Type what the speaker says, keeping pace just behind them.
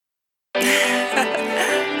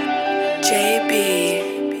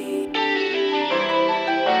JB.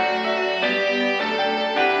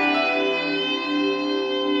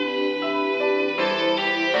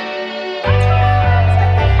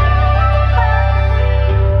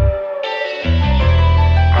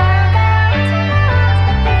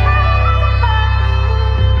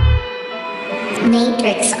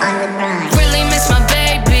 Matrix on the grind. Really miss my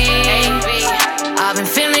baby. I've been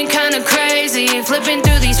feeling kinda crazy, flipping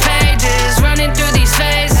through these pages, running through these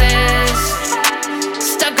phases,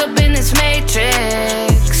 stuck up in this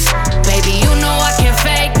matrix. Baby, you know I can't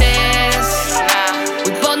fake this.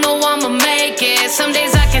 We both know I'ma make it. Some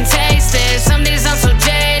days I can taste it, some days I'm so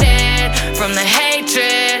jaded from the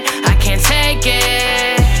hatred. I can't take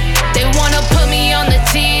it. They wanna put me on the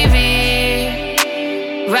TV,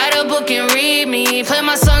 write a book and read me, play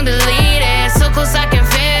my song, delete it, so close I can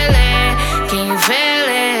feel it. Can you feel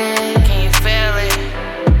it? Can you feel it?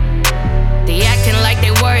 They acting like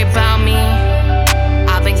they worry about me.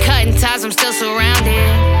 I've been cutting ties, I'm still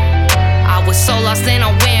surrounded. I was so lost then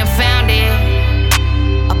I went and found it.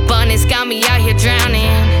 Abundance got me out here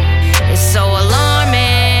drowning. It's so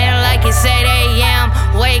alarming, like it's 8 a.m.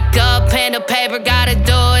 Wake up, pen to paper, gotta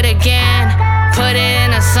do it again. Put it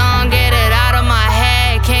in a song, get it out of my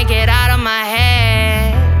head. Can't get out of my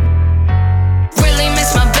head. Really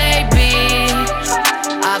miss my baby.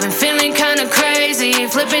 I've been feeling kinda crazy,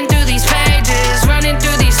 flipping through these pages, running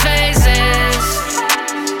through these phases,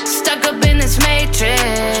 stuck up in this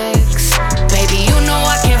matrix. Baby, you know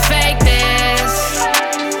I can't fake this.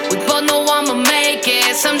 We both know I'ma make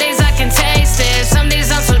it. Some days I can taste it, some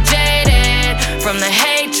days I'm so jaded from the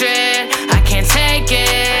hatred. I can't take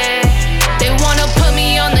it. They wanna put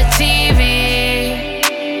me on the TV,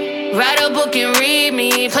 write a book and read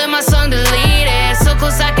me, play my song, delete it, so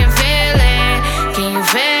close I can feel it. Can you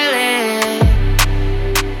feel it?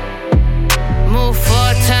 Move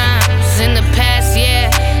 4 times in the past, yeah.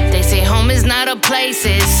 They say home is not a place,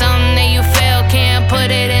 it's something that you feel. Can't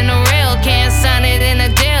put it in a reel, can't sign it in a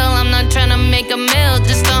deal. I'm not tryna make a meal,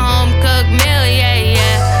 just a home cooked meal, yeah,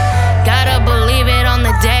 yeah. Gotta believe it on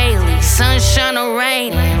the daily, sunshine or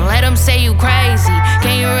raining. Let them say you crazy,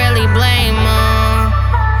 can you really blame them?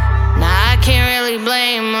 Nah, I can't really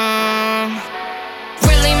blame them.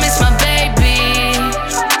 Really miss my baby.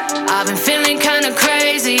 I've been feeling kinda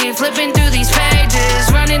crazy, flipping through these pages,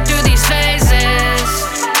 running through these phases,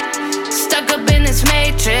 stuck up in this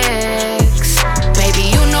matrix. Baby,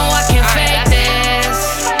 you know I can't fake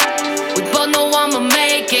this. We both know I'ma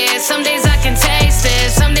make it. Some days I can taste it,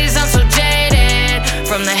 some days I'm so jaded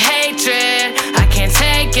from the hatred. I can't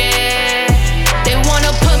take it. They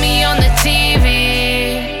wanna put me on the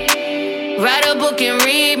TV, write a book and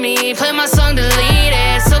read me, play my song, delete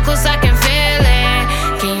it, so close I can feel it.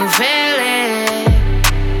 Can you feel it?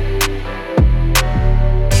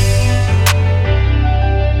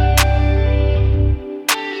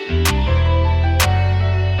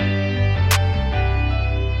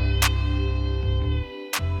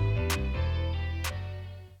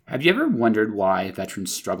 Have you ever wondered why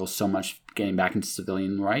veterans struggle so much getting back into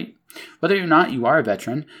civilian life? Whether or not you are a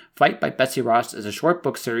veteran, Fight by Betsy Ross is a short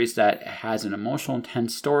book series that has an emotional,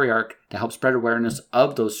 intense story arc to help spread awareness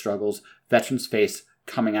of those struggles veterans face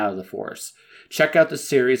coming out of the force. Check out the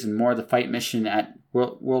series and more of the Fight mission at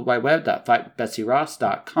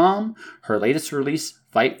worldwideweb.fightbetsyross.com. Her latest release,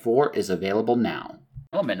 Fight 4, is available now.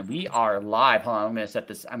 Gentlemen, we are live. Hold on, I'm going to set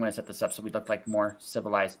this up so we look like more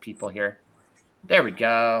civilized people here. There we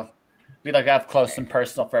go. We look up close and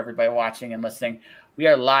personal for everybody watching and listening. We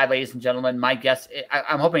are live, ladies and gentlemen. My guest,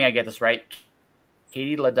 I'm hoping I get this right.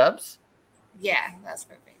 Katie Ladubz? Yeah, that's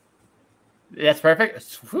perfect. That's perfect?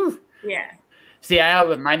 Whew. Yeah. See, I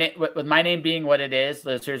with my name being what it is,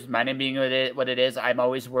 listeners, my name being what it is, I'm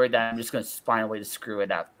always worried that I'm just going to find a way to screw it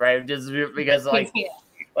up, right? Just because, yeah.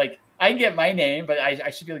 Like I can get my name, but I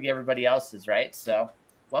should be able to get everybody else's, right? So,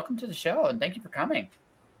 welcome to the show, and thank you for coming.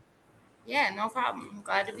 Yeah, no problem. I'm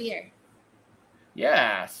glad to be here.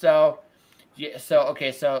 Yeah. So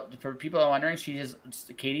okay. So for people who are wondering,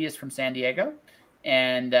 Katie is from San Diego,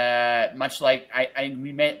 and much like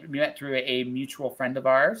we met through a mutual friend of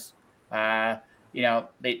ours.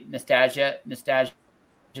 Nastasia,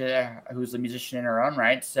 who's a musician in her own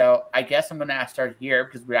right. So I guess I'm going to start here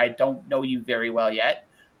because I don't know you very well yet.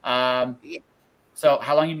 So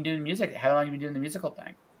how long have you been doing music? How long have you been doing the musical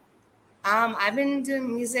thing? I've been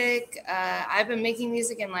doing music. I've been making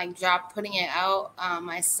music and putting it out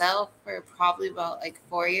myself for probably about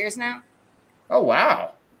 4 years now. Oh,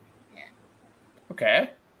 wow. Yeah.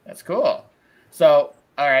 Okay. That's cool. So,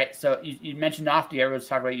 all right. So you mentioned off the air, let's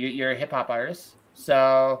talk about you're a hip hop artist.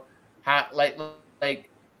 So how,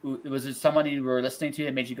 was it someone you were listening to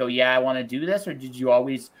that made you go, yeah, I want to do this? Or did you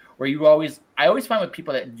always, I always find with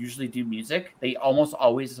people that usually do music, they almost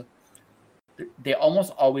always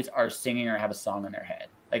are singing or have a song in their head.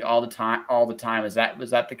 Like all the time. Was that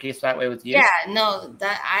the case that way with you? Yeah, no,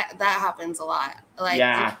 that happens a lot. Like,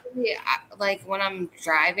 yeah. Usually, like when I'm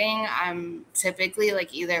driving, I'm typically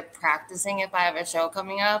like either practicing if I have a show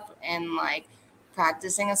coming up and like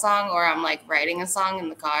practicing a song, or I'm like writing a song in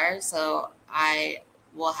the car. So I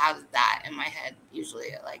will have that in my head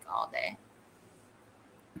usually like all day.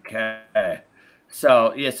 Okay.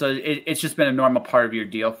 So yeah, so it's just been a normal part of your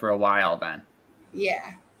deal for a while then.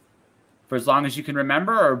 Yeah. For as long as you can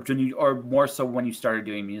remember, or more so when you started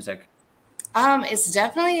doing music? It's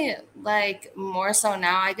definitely like more so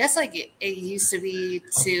now. I guess like it used to be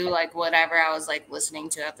to like whatever I was like listening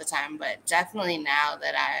to at the time, but definitely now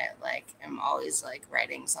that I like am always like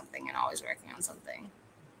writing something and always working on something.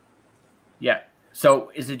 Yeah.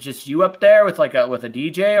 So is it just you up there with like with a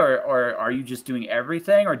DJ, or are you just doing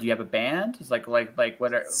everything, or do you have a band? It's like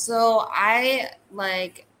what are... So I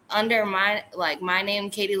like under my name,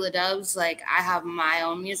 Katie Ladubz, like I have my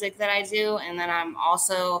own music that I do, and then I'm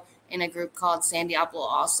also in a group called Sandy Apple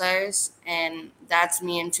All Stars, and that's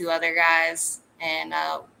me and two other guys, and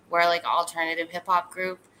we're like alternative hip hop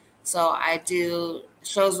group. So I do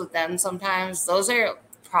shows with them sometimes. Those are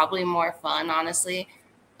probably more fun, honestly,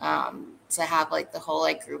 to have like the whole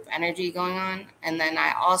like group energy going on. And then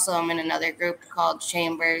I also am in another group called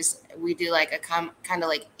Chambers. We do like a kind of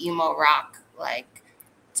like emo rock like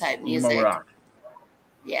type music. Emo rock.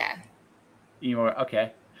 Yeah. Emo.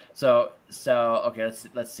 Okay. So okay.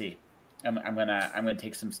 Let's see. I'm gonna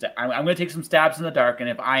take some I'm gonna take some stabs in the dark, and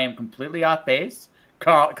if I am completely off base,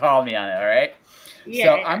 call me on it. All right. Yeah.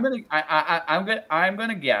 So I'm going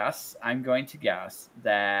to guess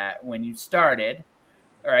that when you started,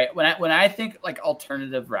 all right, when I think like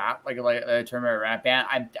alternative rap, like alternative rap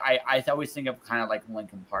band, I always think of kind of like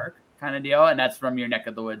Linkin Park kind of deal, and that's from your neck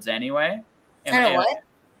of the woods anyway. Kind of what?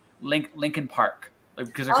 Linkin Park,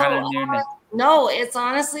 because they're kind of near. No, it's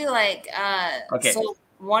honestly like okay. So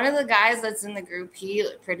one of the guys that's in the group, he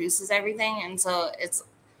produces everything, and so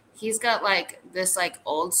he's got like this like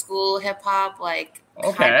old school hip hop like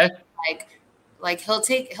okay kind of, like he'll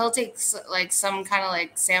take like some kind of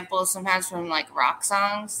like samples sometimes from like rock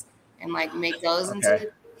songs and like make those into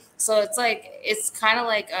it. So it's kind of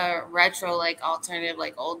like a retro like alternative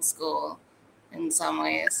like old school in some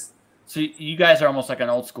ways. So you guys are almost like an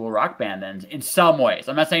old school rock band then, in some ways.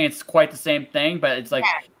 I'm not saying it's quite the same thing, but it's like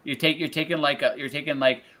we'll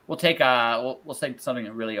say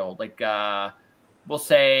something really old, like we'll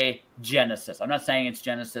say Genesis. I'm not saying it's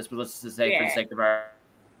Genesis, but let's just say for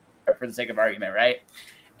the sake of argument, right?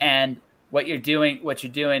 And what you're doing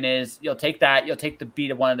is you'll take the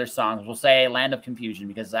beat of one of their songs. We'll say Land of Confusion,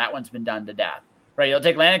 because that one's been done to death, right? You'll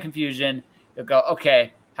take Land of Confusion. You'll go,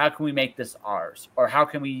 okay, how can we make this ours? Or how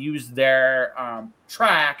can we use their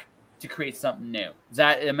track to create something new?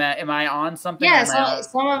 Am I on something? Yeah, so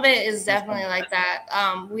some of it is definitely like that.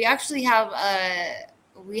 We actually have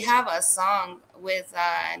a song with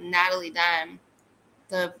Natalie Dime.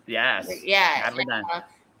 Natalie Dime.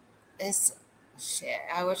 It's shit.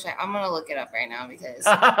 I'm gonna look it up right now because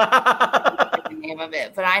the name of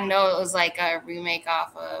it. But I know it was like a remake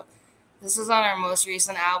off of. This is on our most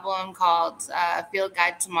recent album called Field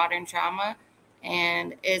Guide to Modern Trauma.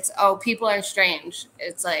 And it's People Are Strange.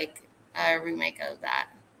 It's like a remake of that.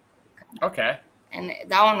 Okay. And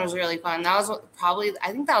that one was really fun. That was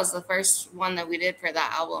I think that was the first one that we did for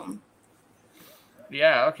that album.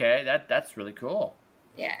 Yeah, okay. That's really cool.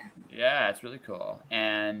 Yeah. Yeah, it's really cool.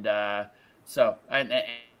 And and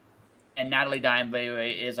Natalie Dime, by the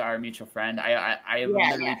way, is our mutual friend. I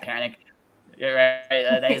literally panic. Yeah,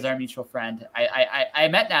 right. That is our mutual friend. I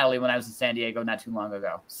met Natalie when I was in San Diego not too long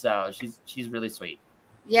ago. So she's really sweet.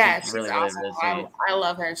 Yeah, she's really, awesome. Really sweet. I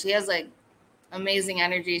love her. She has like amazing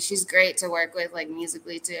energy. She's great to work with, like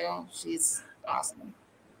musically too. She's awesome.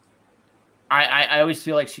 I always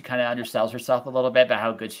feel like she kind of undersells herself a little bit about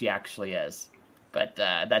how good she actually is. But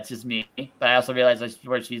that's just me. But I also realize that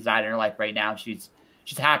where she's at in her life right now, she's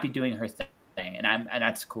happy doing her thing, and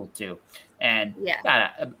that's cool too. And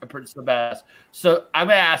it's the best. So I'm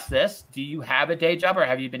gonna ask this: do you have a day job, or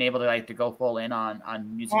have you been able to go full in on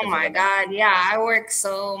music? Oh my god, yeah! I work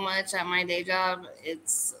so much at my day job;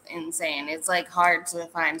 it's insane. It's like hard to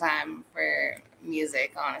find time for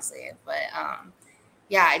music, honestly. But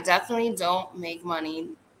I definitely don't make money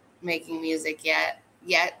making music yet.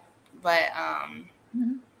 But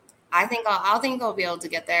I think I'll be able to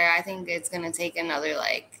get there. I think it's gonna take another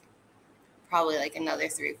probably another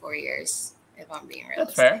 3-4 years if I'm being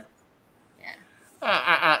realistic. That's fair. Yeah.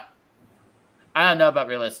 I don't know about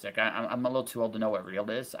realistic. I'm a little too old to know what real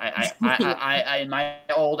is. I in my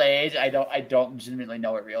old age, I don't legitimately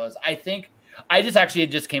know what real is. I think I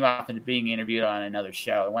just came off into being interviewed on another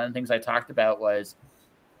show. And one of the things I talked about was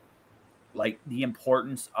like the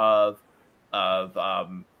importance of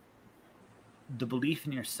the belief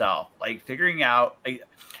in yourself, like figuring out like,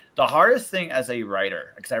 the hardest thing as a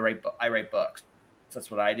writer, because I write books.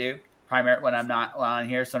 That's what I do. Primary when I'm not on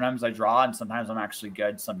here. Sometimes I draw, and sometimes I'm actually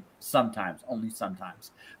good. Sometimes, only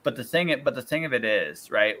sometimes. But the thing of it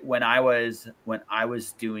is, right? When I was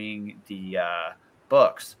doing the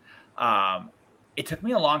books, it took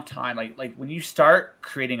me a long time. Like when you start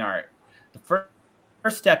creating art, the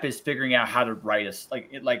first step is figuring out how to write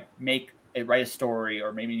write a story,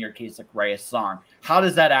 or maybe in your case, like write a song. How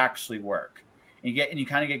does that actually work? And you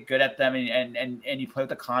kind of get good at them, and you play with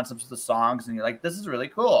the concepts of the songs, and you're like, this is really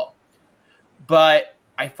cool. But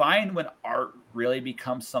I find when art really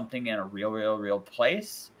becomes something in a real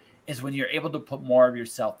place is when you're able to put more of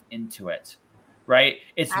yourself into it, right?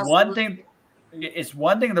 It's Absolutely.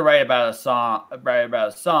 one thing to write about a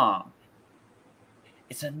song.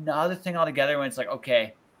 It's another thing altogether when it's like,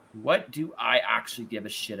 okay, what do I actually give a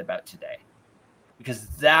shit about today? Because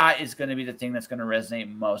that is going to be the thing that's going to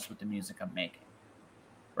resonate most with the music I'm making.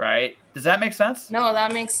 Right? Does that make sense? No,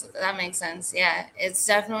 that makes sense. Yeah, it's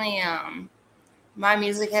definitely my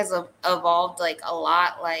music has evolved like a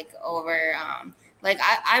lot, like over like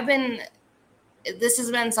I've been, this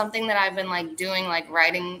has been something that I've been like doing, like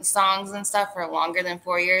writing songs and stuff for longer than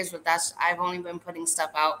 4 years, but I've only been putting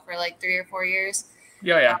stuff out for like 3 or 4 years.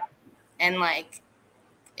 Yeah. And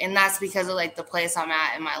that's because of like the place I'm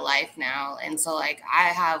at in my life now. And so like I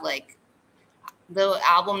have like the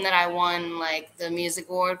album that I won like the music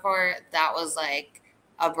award for, that was like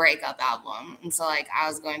a breakup album. And so like I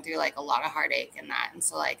was going through like a lot of heartache in that. And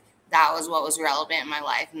so like that was what was relevant in my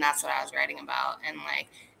life, and that's what I was writing about. And like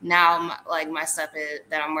now my stuff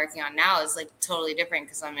that I'm working on now is like totally different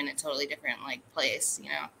because I'm in a totally different like place, you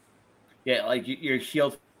know. Yeah, like you're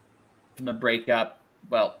healed from the breakup,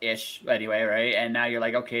 well, ish anyway, right? And now you're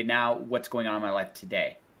like, okay, now what's going on in my life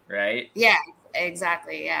today, right? Yeah,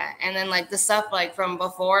 exactly. Yeah. And then like the stuff like from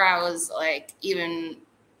before, I was like even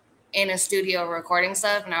in a studio recording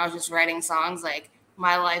stuff, and I was just writing songs. Like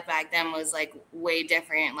my life back then was like way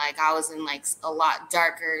different. Like I was in like a lot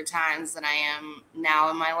darker times than I am now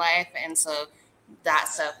in my life. And so that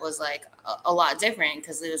stuff was like a lot different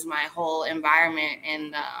because it was my whole environment,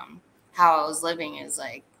 and how I was living is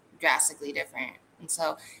like drastically different. And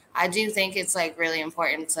so I do think it's like really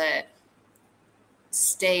important to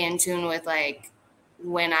stay in tune with like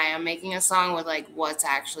when I am making a song with like what's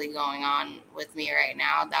actually going on with me right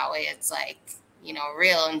now. That way it's like, you know,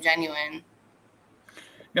 real and genuine.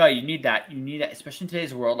 No, you need that. You need that, especially in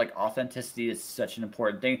today's world. Like authenticity is such an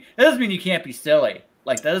important thing. That doesn't mean you can't be silly.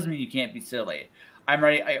 Like that doesn't mean you can't be silly. I'm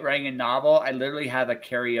writing a novel. I literally have a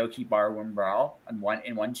karaoke bar room brawl in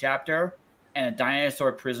one chapter, and a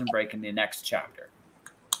dinosaur prison break in the next chapter.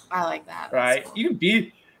 I like that. Right? Cool. You can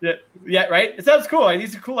be, yeah, right? It sounds cool.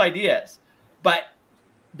 These are cool ideas. But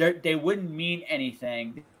they wouldn't mean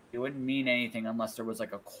anything. It wouldn't mean anything unless there was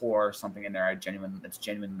like a core or something in there that's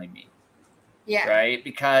genuinely me. Yeah. Right?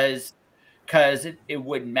 Because it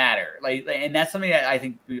wouldn't matter. Like, and that's something that I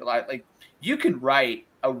think like you can write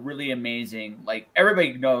a really amazing, like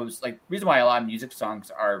everybody knows, like reason why a lot of music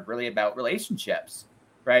songs are really about relationships,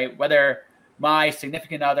 right? Whether my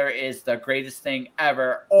significant other is the greatest thing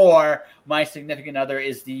ever, or my significant other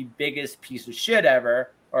is the biggest piece of shit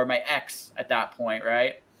ever, or my ex at that point,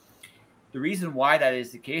 right? The reason why that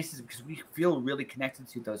is the case is because we feel really connected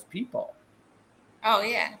to those people. Oh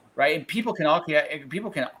yeah. Right, and people can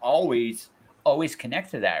always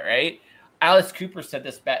connect to that, right? Alice Cooper said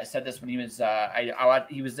this when he was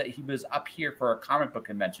he was up here for a comic book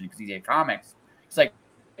convention because he did comics. It's like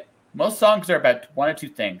most songs are about one or two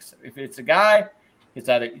things. If it's a guy,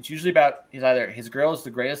 it's usually about either his girl is the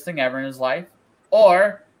greatest thing ever in his life,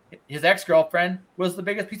 or his ex-girlfriend was the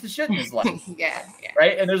biggest piece of shit in his life. Yeah.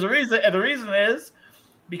 Right? And there's a reason, and the reason is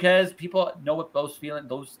because people know what those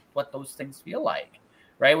things feel like.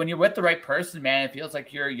 Right? When you're with the right person, man, it feels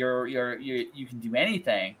like you can do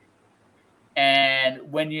anything.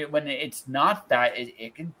 And when it's not that,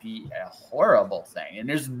 it can be a horrible thing. And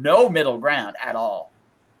there's no middle ground at all.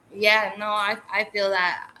 Yeah, no, I feel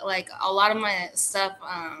that like a lot of my stuff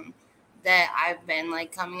that I've been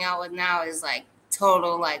like coming out with now is like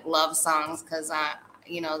total like love songs, because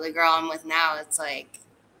the girl I'm with now, it's like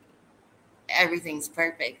everything's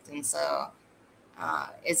perfect, and so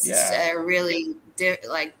it's just a really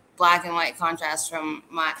like black and white contrast from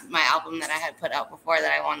my album that I had put out before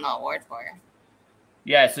that I won the award for.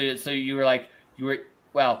 Yeah, so you were like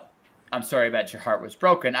well, I'm sorry that your heart was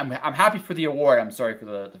broken. I'm happy for the award. I'm sorry for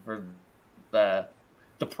the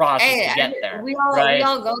the process Hey, to get there, we right?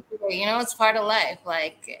 all go through it. You know, it's part of life.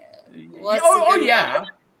 Like, what's the Oh good? yeah.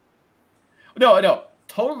 No,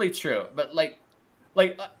 totally true. But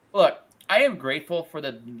look, I am grateful for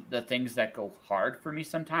the things that go hard for me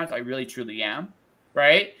sometimes. I really truly am.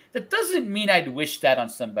 Right? That doesn't mean I'd wish that on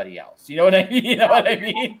somebody else. You know what I mean? You know what I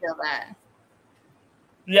mean? Feel that.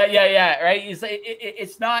 Yeah. Right.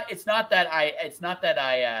 It's not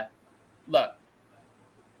that look.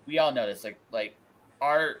 We all know this.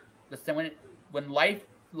 Listen, when life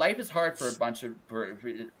is hard for a bunch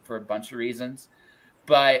of reasons,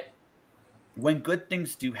 but when good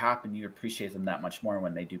things do happen, you appreciate them that much more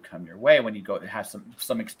when they do come your way. When you go to have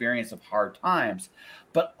some experience of hard times,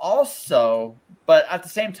 but at the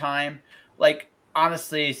same time, like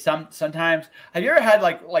honestly, sometimes have you ever had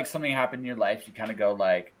like something happen in your life? You kind of go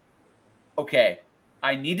like, okay,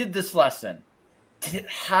 I needed this lesson. Did it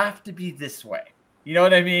have to be this way? You know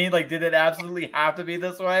what I mean? Like, did it absolutely have to be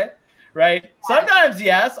this way? Right? Sometimes,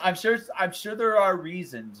 yes. I'm sure there are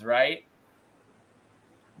reasons, right?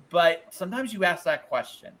 But sometimes you ask that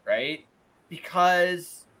question, right?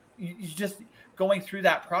 Because you just going through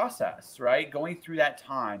that process, right? Going through that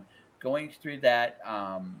time, going through that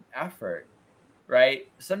effort, right?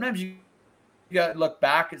 Sometimes you got to look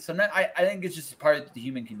back. Sometimes I think it's just part of the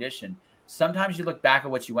human condition. Sometimes you look back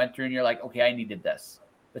at what you went through and you're like, okay, I needed this.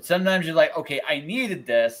 But sometimes you're like, okay, I needed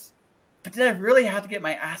this, but did I really have to get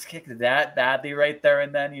my ass kicked that badly right there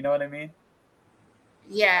and then? You know what I mean?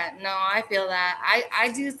 Yeah, no, I feel that. I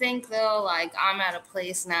do think though, like I'm at a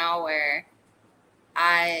place now where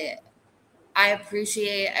I I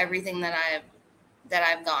appreciate everything that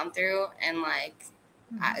I've gone through, and like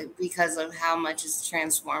because of how much it's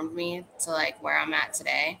transformed me to like where I'm at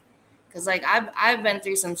today. Because like I've been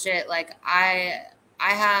through some shit. Like I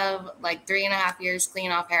have like 3.5 years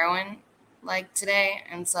clean off heroin, like today,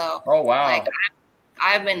 and so Oh like wow.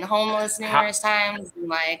 I've been homeless How, numerous times, and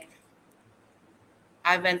like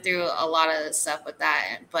I've been through a lot of stuff with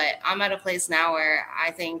that. But I'm at a place now where I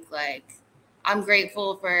think like I'm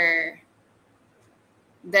grateful for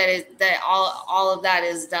that all of that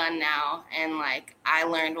is done now, and like I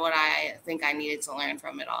learned what I think I needed to learn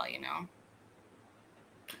from it all, you know.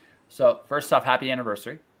 so first off, happy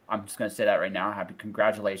anniversary. I'm just gonna say that right now. Happy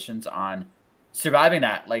congratulations on surviving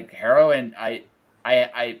that. Like heroin, I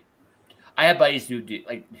I have buddies who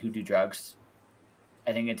do drugs.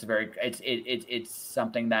 I think it's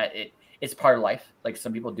something that it's part of life. Like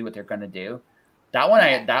some people do what they're gonna do.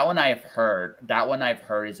 Yeah. That one I've heard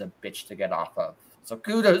is a bitch to get off of. So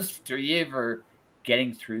kudos to you for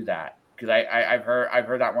getting through that. Because I've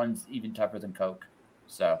heard that one's even tougher than coke.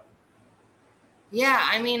 So Yeah,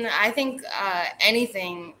 I mean, I think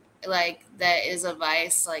anything like that is a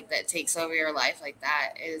vice, like that takes over your life, like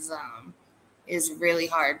that is really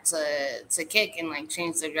hard to kick and like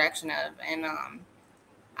change the direction of. And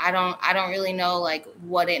I don't really know like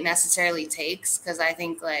what it necessarily takes, because I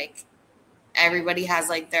think like everybody has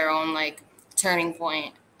like their own like turning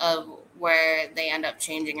point of where they end up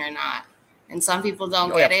changing or not. And some people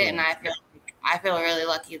don't oh, get it, and absolutely. I feel really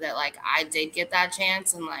lucky that like I did get that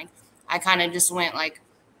chance, and like I kind of just went like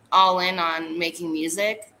all in on making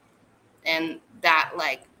music, and that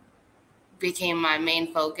like became my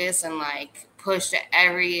main focus, and like pushed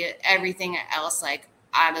everything else like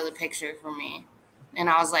out of the picture for me. And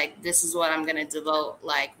I was like, this is what I'm gonna devote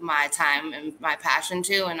like my time and my passion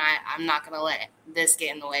to, and I'm not gonna let this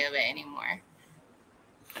get in the way of it anymore.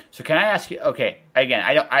 So can I ask you? Okay,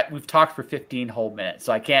 again, we've talked for 15 whole minutes,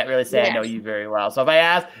 so I can't really say I Yeah. know you very well. So if I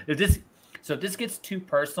ask if this gets too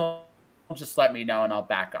personal, just let me know and I'll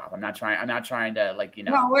back off. I'm not trying to like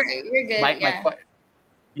No, you're good. my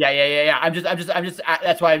Yeah. yeah.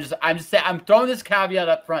 That's why I'm just saying I'm throwing this caveat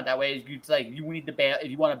up front. That way, you like you need to bail if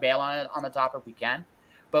you want to bail on it on the topic, we can.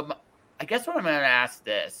 But I guess what I'm going to ask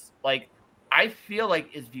this, like, I feel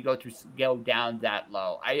like if you go down that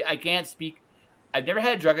low, I can't speak. I've never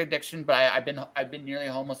had a drug addiction, but I've been nearly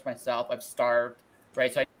homeless myself. I've starved,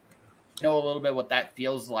 right? So I know a little bit what that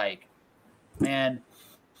feels like, man.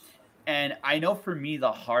 And I know for me,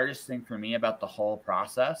 the hardest thing for me about the whole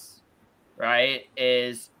process, right,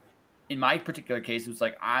 is in my particular case, it was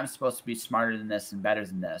like, I'm supposed to be smarter than this and better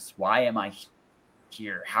than this. Why am I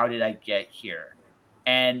here? How did I get here?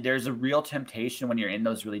 And there's a real temptation when you're in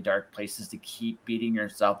those really dark places to keep beating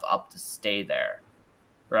yourself up to stay there,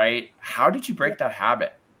 right? How did you break that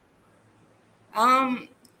habit? I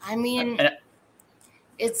mean, And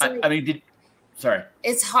it's like, I mean,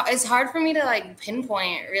 it's hard for me to like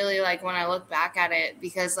pinpoint really like when I look back at it,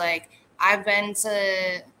 because like I've been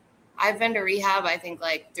to rehab, I think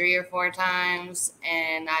like 3 or 4 times,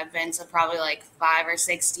 and I've been to probably like 5 or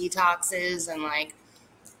 6 detoxes,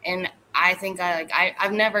 and I think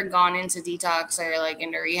I've never gone into detox or like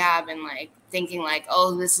into rehab and like thinking like,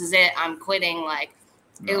 oh, this is it, I'm quitting. Like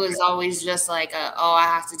it was always just like oh, I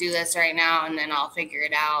have to do this right now and then I'll figure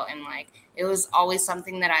it out. And like it was always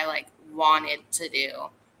something that I like wanted to do.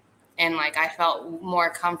 And like I felt more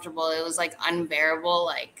comfortable. It was like unbearable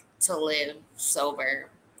like to live sober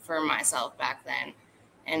for myself back then.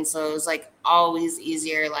 And so it was like always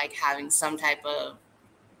easier like having some type of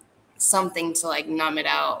something to like numb it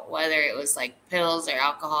out, whether it was like pills or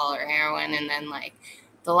alcohol or heroin. And then like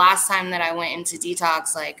the last time that I went into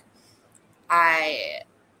detox, like I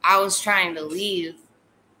was trying to leave,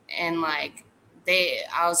 and like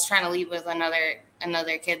I was trying to leave with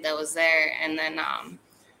another kid that was there, and then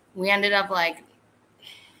we ended up like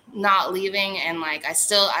not leaving, and like I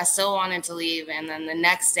still wanted to leave. And then the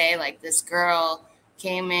next day, like this girl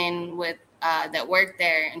came in with that worked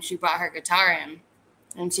there, and she brought her guitar in.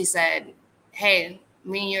 And she said, hey,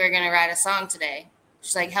 me and you are going to write a song today.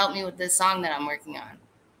 She's like, help me with this song that I'm working on.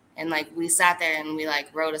 And like, we sat there and we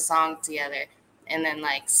like wrote a song together. And then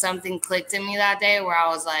like something clicked in me that day where I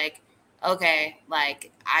was like, okay,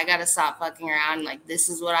 like I got to stop fucking around. Like, this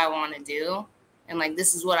is what I want to do. And like,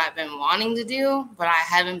 this is what I've been wanting to do, but I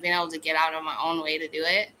haven't been able to get out of my own way to do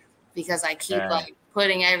it because I keep like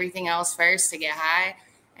putting everything else first to get high.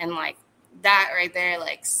 And like, that right there,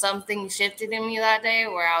 like something shifted in me that day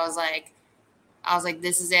where I was like,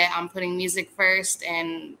 this is it. I'm putting music first,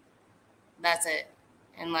 and that's it.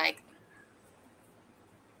 And like,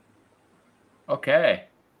 okay.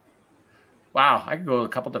 Wow. I could go a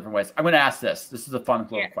couple different ways. I'm going to ask this. This is a fun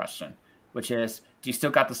little question, which is, do you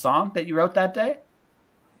still got the song that you wrote that day?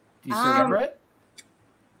 Do you still remember it?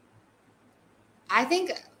 I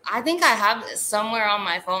think I have it somewhere on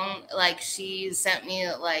my phone. Like she sent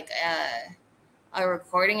me like a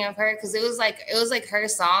recording of her, because it was like her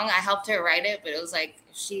song. I helped her write it, but it was like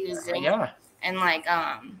she was doing it. And like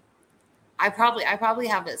I probably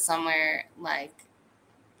have it somewhere. Like,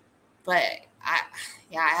 but I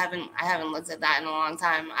haven't looked at that in a long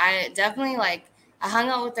time. I definitely like I hung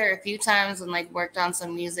out with her a few times and like worked on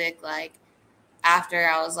some music like after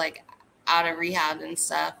I was like out of rehab and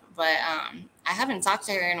stuff. But I haven't talked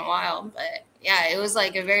to her in a while. But yeah, it was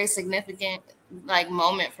like a very significant like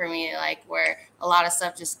moment for me, like where a lot of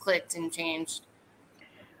stuff just clicked and changed.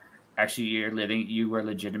 Actually, you were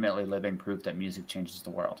legitimately living proof that music changes the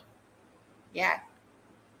world. Yeah.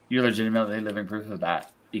 You're legitimately living proof of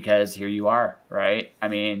that, because here you are, right? I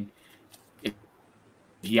mean, if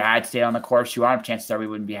you had stayed on the course you are, chances are we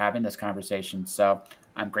wouldn't be having this conversation. So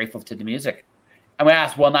I'm grateful to the music. I'm going to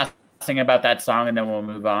ask one last thing about that song, and then we'll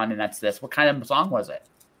move on. And that's this: what kind of song was it?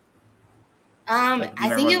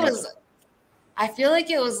 I think it was. I feel like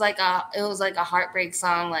it was like a heartbreak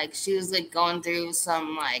song. Like she was like going through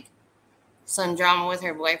some drama with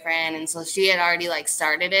her boyfriend, and so she had already like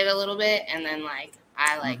started it a little bit, and then like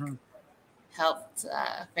I like helped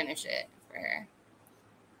finish it for her.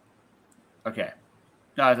 Okay,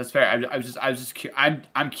 no, that's fair.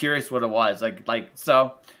 I'm curious what it was like.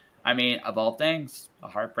 So, I mean, of all things, a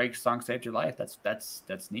heartbreak song saved your life. That's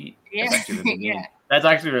neat. Yeah. That's actually really neat. That's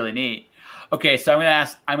actually really neat. Okay, so I'm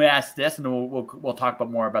gonna ask this, and then we'll talk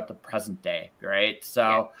about more about the present day, right?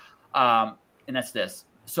 So, and that's this.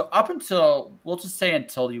 So up until, we'll just say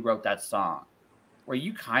until you wrote that song, were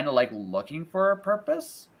you kind of like looking for a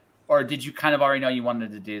purpose, or did you kind of already know you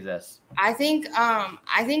wanted to do this? I think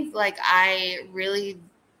like I really,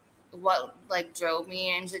 what like drove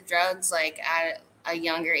me into drugs like at a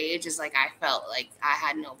younger age is like I felt like I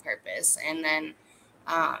had no purpose. And then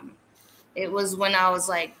it was when I was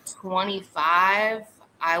like 25,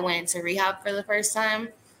 I went to rehab for the first time,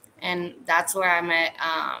 and that's where I met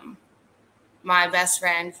my best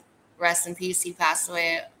friend. Rest in peace. He passed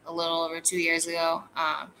away a little over 2 years ago.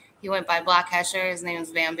 He went by Black Hesher. His name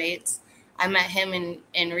is Van Bates. I met him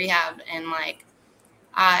in rehab, and like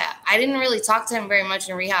I didn't really talk to him very much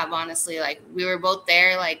in rehab, honestly. Like we were both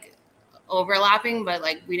there, like overlapping, but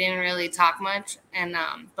like we didn't really talk much. And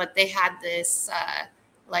but they had this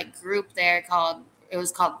like group there called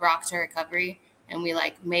Rock to Recovery, and we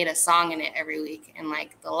like made a song in it every week. And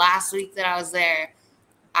like the last week that I was there,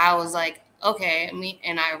 I was like, okay,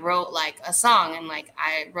 and I wrote like a song, and like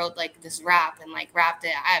I wrote like this rap and like rapped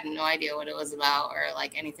it. I have no idea what it was about or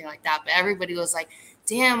like anything like that, but everybody was like,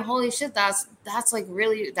 damn, holy shit, that's like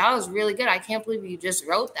really, that was really good. I can't believe you just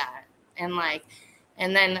wrote that. And like,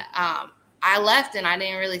 and then I left and I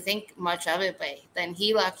didn't really think much of it, but then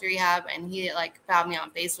he left rehab and he like found me on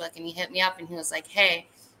Facebook and he hit me up and he was like, hey,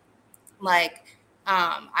 like,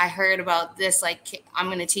 I heard about this, like, I'm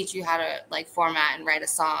going to teach you how to like format and write a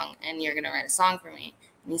song, and you're going to write a song for me.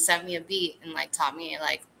 And he sent me a beat and like taught me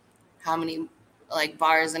like how many like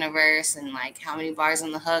bars in a verse and like how many bars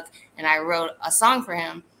in the hook. And I wrote a song for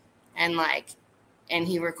him, and like, and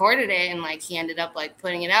he recorded it, and like he ended up like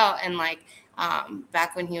putting it out. And like,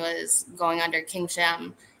 back when he was going under King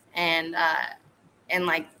Shem, and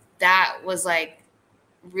like that was like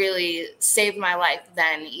really saved my life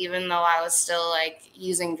then. Even though I was still like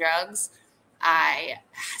using drugs, I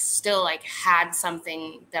still like had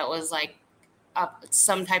something that was like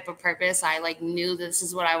some type of purpose. I like knew this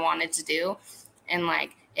is what I wanted to do, and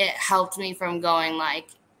like it helped me from going like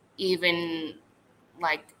even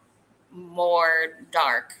like more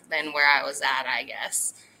dark than where I was at, I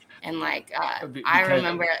guess. And like I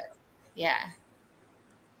remember, yeah.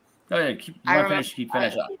 No, keep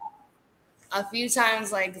finish up. A few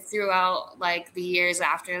times like throughout like the years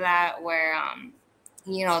after that where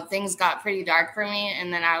you know, things got pretty dark for me,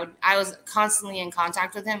 and then I was constantly in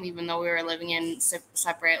contact with him even though we were living in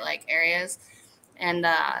separate like areas. And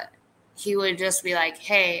he would just be like,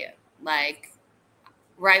 hey, like,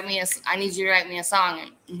 I need you to write me a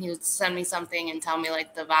song. And he would send me something and tell me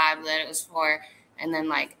like the vibe that it was for, and then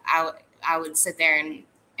like I would sit there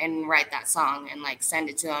and write that song and like send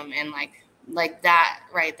it to him. And like that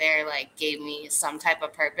right there like gave me some type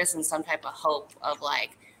of purpose and some type of hope of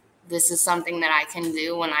like, this is something that I can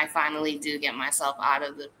do when I finally do get myself out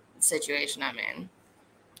of the situation I'm in.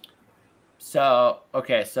 So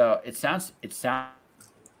okay, so it sounds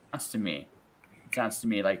to me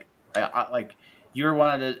like like you were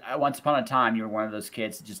one of the once upon a time you were one of those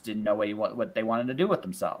kids that just didn't know what they wanted to do with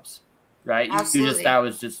themselves, right? Absolutely. You just, that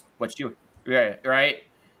was just what you, right?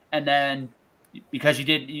 And then because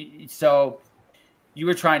so you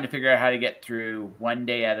were trying to figure out how to get through one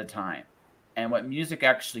day at a time. And what music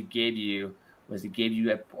actually gave you was it gave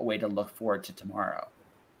you a way to look forward to tomorrow.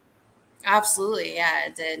 Absolutely. Yeah,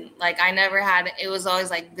 it did. Like I never had, it was always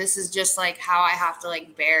like, this is just like how I have to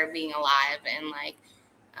like bear being alive. And like,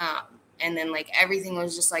 and then like everything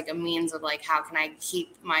was just like a means of like, how can I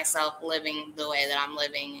keep myself living the way that I'm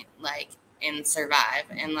living, like, and survive.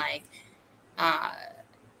 And like,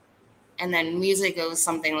 and then music, it was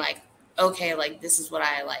something like, okay, like this is what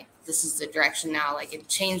I like. This is the direction now. Like it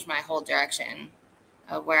changed my whole direction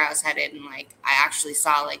of where I was headed. And like, I actually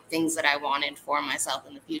saw like things that I wanted for myself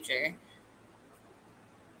in the future.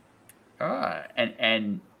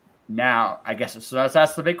 And now I guess, so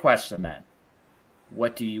that's the big question then.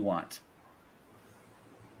 What do you want?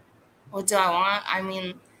 What do I want? I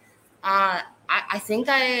mean, I think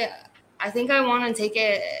I want to take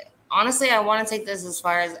it. Honestly, I want to take this as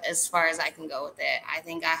far as I can go with it. I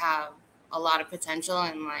think I have a lot of potential,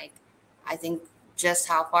 and like, I think just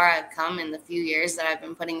how far I've come in the few years that I've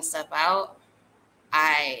been putting stuff out,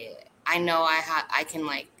 I know I can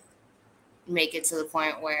like make it to the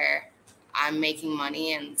point where I'm making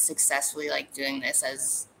money and successfully like doing this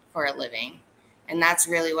as for a living. And that's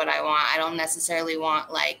really what I want. I don't necessarily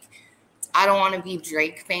want like, I don't want to be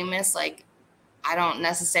Drake famous. Like, I don't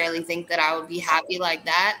necessarily think that I would be happy like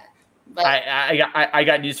that. But I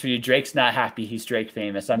got news for you. Drake's not happy he's Drake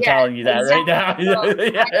famous. I'm telling you that exactly.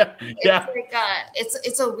 Right now. Yeah. It's like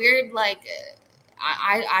it's a weird like.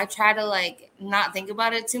 I try to like not think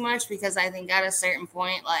about it too much because I think at a certain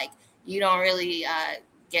point like you don't really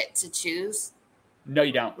get to choose. No,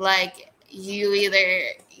 you don't. Like you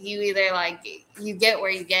either like you get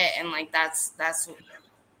where you get, and like that's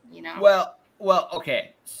you know. Well,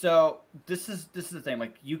 okay. So this is the thing.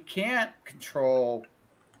 Like you can't control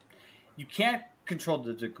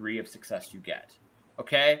the degree of success you get.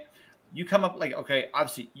 Okay? You come up like, okay,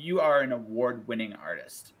 obviously you are an award-winning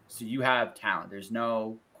artist. So you have talent. There's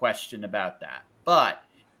no question about that. But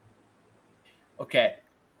okay,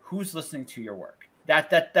 who's listening to your work?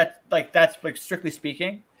 That's like strictly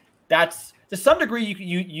speaking, that's to some degree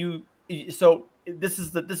you so this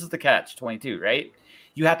is the catch 22, right?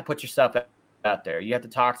 You have to put yourself out there. You have to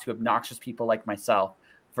talk to obnoxious people like myself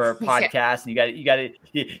for a podcast, and you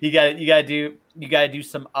got to do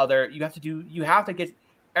some other. You have to get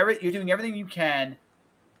you're doing everything you can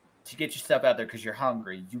to get yourself out there because you're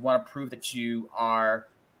hungry. You want to prove that you are.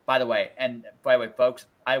 By the way, folks,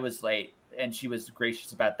 I was late, and she was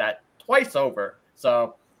gracious about that twice over.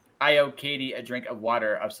 So I owe Katie a drink of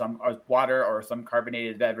water or some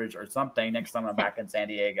carbonated beverage or something next time I'm back in San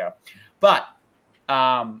Diego. But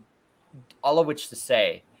all of which to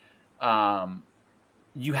say,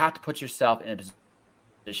 you have to put yourself in a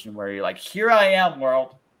position where you're like, here I am,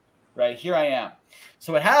 world, right? Here I am.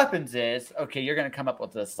 So what happens is, okay, you're going to come up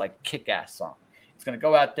with this like kick-ass song. It's going to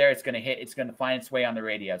go out there. It's going to hit. It's going to find its way on the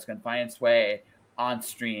radio. It's going to find its way on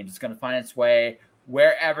streams. It's going to find its way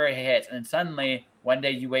wherever it hits. And then suddenly one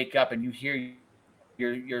day you wake up and you hear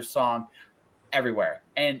your song everywhere.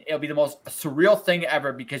 And it'll be the most surreal thing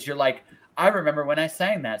ever because you're like, I remember when I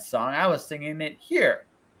sang that song, I was singing it here.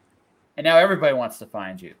 And now everybody wants to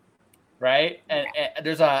find you. Right? And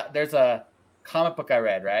there's a comic book I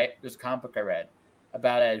read, right? There's a comic book I read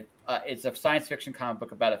about it's a science fiction comic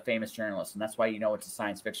book about a famous journalist. And that's why you know it's a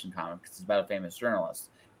science fiction comic, because it's about a famous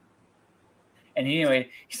journalist. And anyway,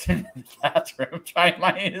 he's in the bathroom trying to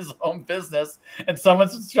mind his own business, and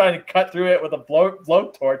someone's trying to cut through it with a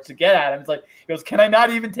blowtorch to get at him. It's like, he goes, can I not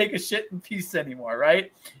even take a shit in peace anymore,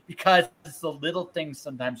 right? Because it's the little things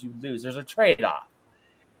sometimes you lose. There's a trade-off.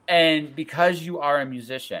 And because you are a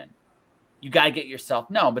musician, you got to get yourself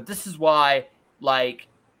known. But this is why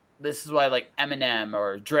Eminem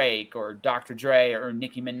or Drake or Dr. Dre or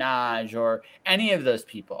Nicki Minaj or any of those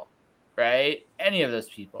people, right? Any of those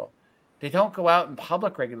people. They don't go out in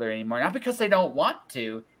public regularly anymore. Not because they don't want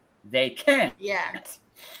to, they can't. Yeah.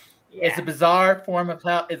 It's a bizarre form of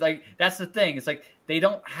how it's like, that's the thing. It's like they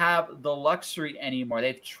don't have the luxury anymore.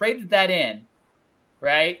 They've traded that in,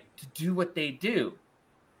 right, to do what they do.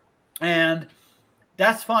 And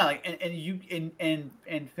that's fine. Like, and you in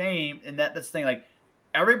fame, and that's the thing, like,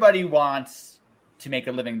 everybody wants to make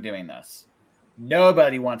a living doing this.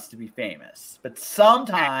 Nobody wants to be famous. But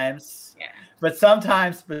sometimes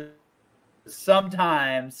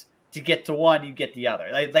to get to one, you get the other.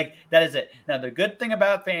 Like that is it. Now, the good thing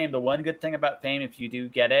about fame, the one good thing about fame, if you do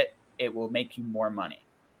get it, it will make you more money.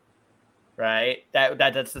 Right?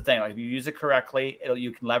 That's the thing. Like, if you use it correctly,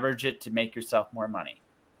 you can leverage it to make yourself more money.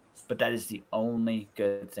 But that is the only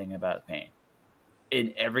good thing about fame.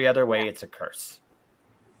 In every other way, it's a curse.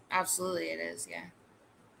 Absolutely, it is. Yeah.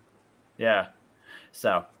 Yeah.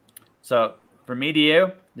 So for me to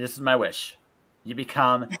you, this is my wish. You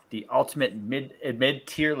become the ultimate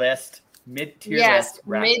mid-tier list. Yes,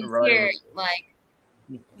 mid-tier, like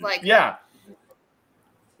yeah.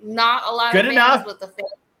 Not a lot good of enough. fans, but the fans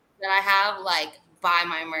that I have, like, buy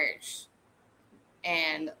my merch.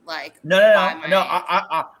 And like no.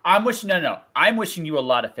 I'm wishing you a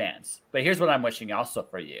lot of fans. But here's what I'm wishing also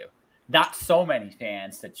for you. Not so many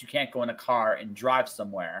fans that you can't go in a car and drive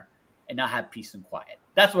somewhere and not have peace and quiet.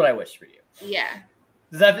 That's what I wish for you. Yeah.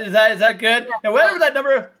 Is that good? Yeah. Now, whatever that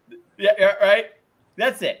number, yeah, right.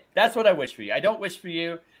 That's it. That's what I wish for you. I don't wish for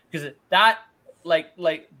you because that,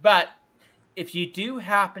 but if you do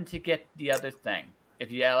happen to get the other thing,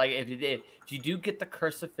 if you do get the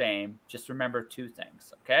curse of fame, just remember two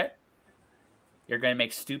things. Okay, you're going to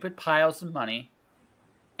make stupid piles of money.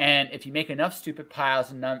 And if you make enough stupid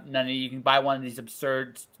piles and none of you can buy one of these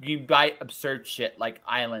absurd shit like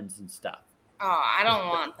islands and stuff. Oh, I don't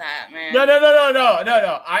want that, man. No.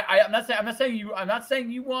 I'm not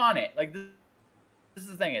saying you want it. Like, this is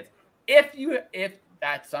the thing is, if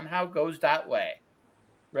that somehow goes that way,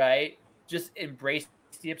 right? Just embrace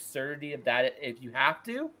the absurdity of that. If you have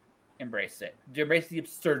to, embrace it. Embrace the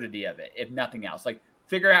absurdity of it. If nothing else, like,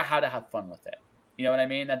 figure out how to have fun with it. You know what I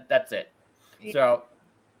mean? That's it. Yeah. So,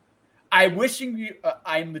 I'm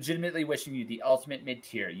legitimately wishing you the ultimate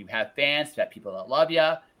mid-tier. You have fans, you have people that love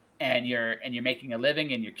you. And you're making a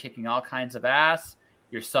living and you're kicking all kinds of ass.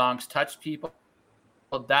 Your songs touch people.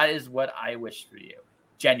 Well, that is what I wish for you,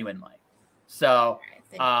 genuinely. So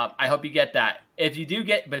I hope you get that. If you do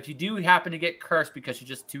happen to get cursed because you're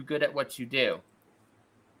just too good at what you do,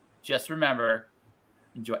 just remember,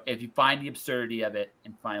 enjoy. If you find the absurdity of it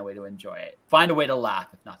and find a way to enjoy it, find a way to laugh,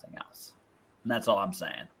 if nothing else. And that's all I'm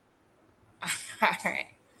saying. All right.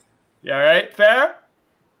 You all right? Fair?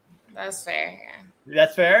 That's fair. Yeah.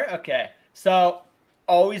 That's fair. Okay. So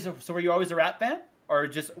were you always a rap fan, or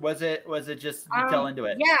was it just you fell into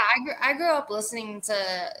it? Yeah, I grew up listening to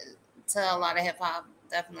a lot of hip hop.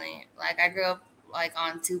 Definitely. Like, I grew up like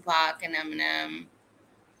on Tupac and Eminem.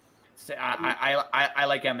 So I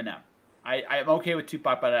like Eminem. I'm okay with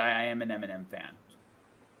Tupac, but I am an Eminem fan.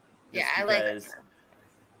 Yeah, I like it.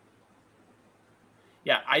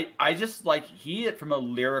 Yeah, I just like from a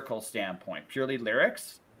lyrical standpoint, purely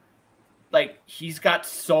lyrics. Like, he's got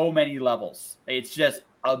so many levels. It's just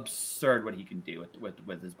absurd what he can do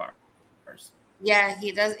with his bars. Yeah,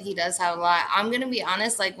 he does have a lot. I'm gonna be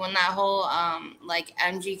honest, like, when that whole like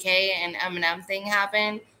MGK and Eminem thing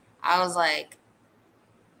happened, I was like,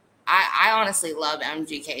 I honestly love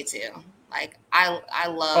MGK too. Like, I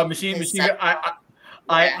love Machine.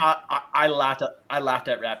 I laughed at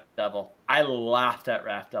Rap Devil. I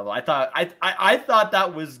thought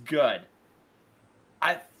that was good.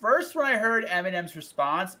 At first, when I heard Eminem's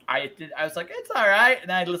response, I was like, it's all right. And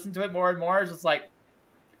then I listened to it more and more. It's just like,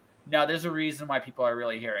 no, there's a reason why people are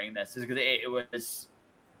really hearing this. Is because it was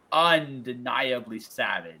undeniably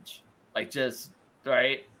savage. Like, just,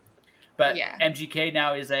 right? But Yeah. MGK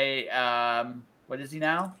now is a, what is he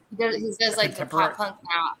now? He does like the pop punk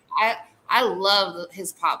now. I love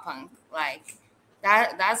his pop punk. Like,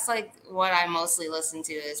 that's like what I mostly listen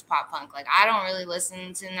to is pop punk. Like, I don't really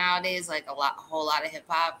listen to nowadays like a whole lot of hip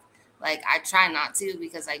hop. Like, I try not to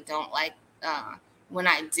because I don't like when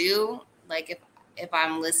I do, like if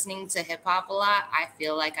I'm listening to hip hop a lot, I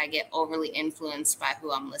feel like I get overly influenced by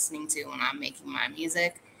who I'm listening to when I'm making my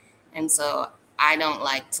music. And so I don't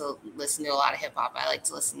like to listen to a lot of hip hop. I like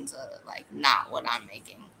to listen to like not what I'm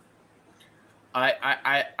making.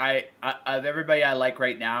 I of everybody I like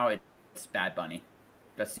right now, it's Bad Bunny.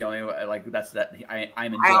 That's the only like that's that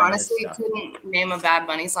I'm enjoying. I honestly couldn't name a Bad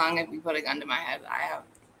Bunny song if you put a gun to my head.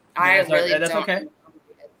 That's okay.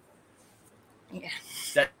 Yeah.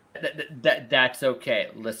 That's okay.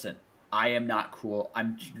 Listen, I am not cool.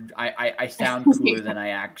 I sound cooler than I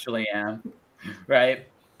actually am, right?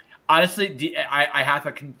 Honestly, I have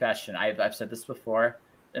a confession. I've said this before.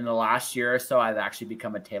 In the last year or so, I've actually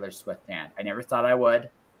become a Taylor Swift fan. I never thought I would,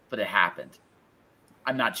 but it happened.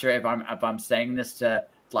 I'm not sure if I'm saying this to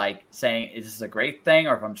like saying is this a great thing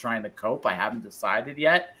or if I'm trying to cope. I haven't decided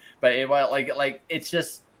yet. But it's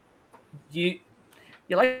just you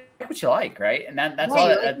like what you like, right? And that's all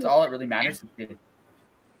that really matters.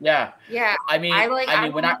 Yeah. Yeah. I mean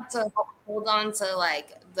when I have to hold on to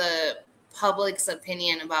like the public's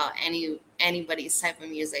opinion about anybody's type of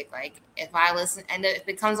music. Like if I listen and if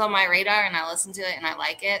it comes on my radar and I listen to it and I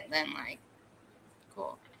like it, then like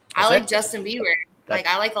cool. I like Justin Bieber. Like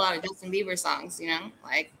I like a lot of Justin Bieber songs, you know,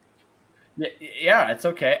 like. Yeah, it's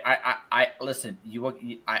okay. I listen.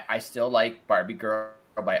 I still like Barbie Girl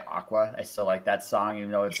by Aqua. I still like that song,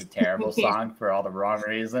 even though it's a terrible song for all the wrong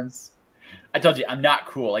reasons. I told you I'm not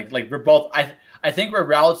cool. Like we're both. I think we're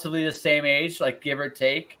relatively the same age, like give or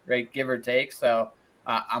take, right? Give or take. So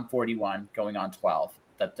I'm 41, going on 12.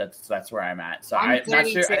 That's where I'm at. So I'm not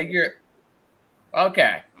sure. I think you're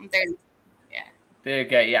okay. I'm 30. Yeah.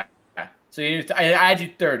 Okay. Yeah. So I had you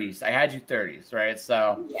 30s. I had you 30s, right?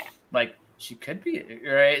 So yeah, like she could be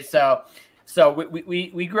right. So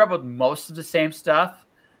we grew up with most of the same stuff,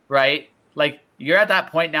 right? Like you're at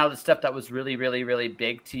that point now. The stuff that was really, really, really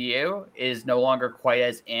big to you is no longer quite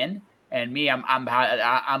as in. And me, I'm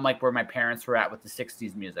like where my parents were at with the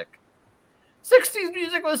 60s music. 60s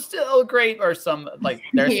music was still great, or some like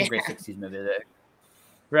there's some great 60s music,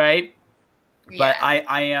 right? Yeah. But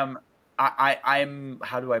I'm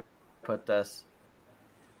how do I put this?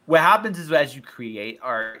 What happens is as you create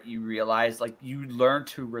art, you realize like you learn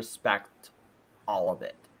to respect all of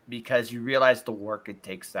it because you realize the work it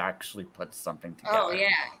takes to actually put something together. Oh yeah,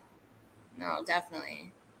 no,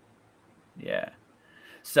 definitely. Yeah.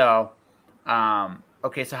 So,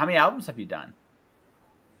 okay. So how many albums have you done?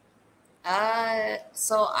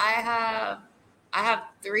 So I have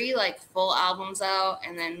 3 like full albums out,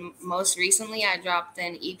 and then most recently I dropped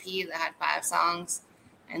an EP that had 5 songs.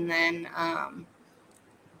 And then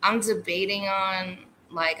I'm debating on,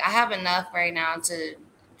 like, I have enough right now to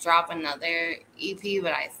drop another EP,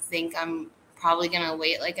 but I think I'm probably going to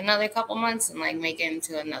wait, like, another couple months and, like, make it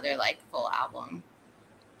into another, like, full album.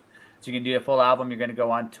 So you can do a full album, you're going to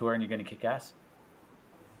go on tour, and you're going to kick ass?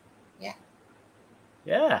 Yeah.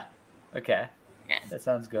 Yeah. Okay. Yeah. That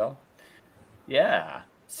sounds good. Yeah.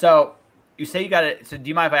 So you say you got it. So do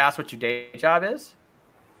you mind if I ask what your day job is?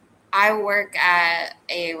 I work at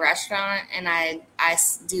a restaurant and I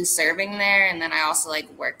do serving there, and then I also like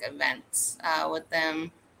work events with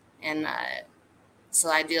them, and so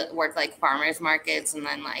I do work like farmers markets, and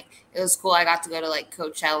then like it was cool. I got to go to like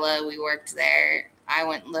Coachella. We worked there. I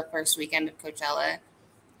went the first weekend of Coachella,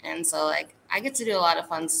 and so like I get to do a lot of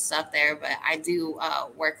fun stuff there. But I do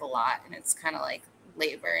work a lot, and it's kind of like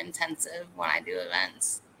labor intensive when I do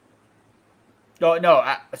events. No.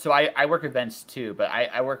 So I work events too, but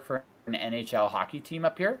I work for an NHL hockey team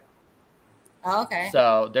up here. Oh, okay.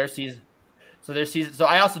 So their season. So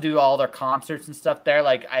I also do all their concerts and stuff there.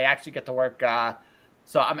 Like I actually get to work.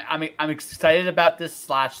 So I'm excited about this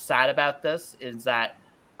 / sad about this is that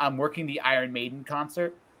I'm working the Iron Maiden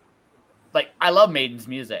concert. Like I love Maiden's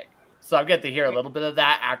music, so I get to hear a little bit of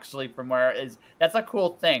that actually from where is that's a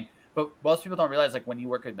cool thing. But most people don't realize like when you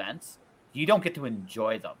work events, you don't get to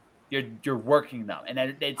enjoy them. You're working them, and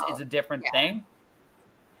it's a different thing,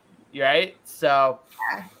 right?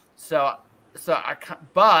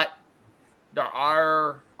 But there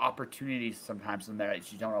are opportunities sometimes in there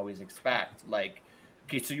that you don't always expect. Like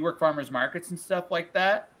Okay, so you work farmers markets and stuff like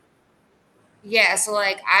that? Yeah, so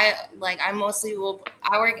I mostly will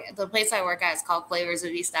I work the place I work at is called Flavors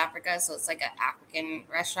of East Africa, so it's like an African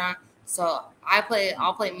restaurant. So I'll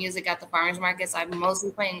play music at the farmers markets. I'm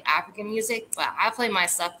mostly playing African music, but I play my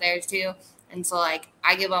stuff there too. And so like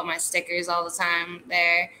I give out my stickers all the time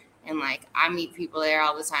there, and like I meet people there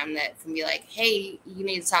all the time that can be like, "Hey, you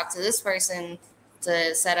need to talk to this person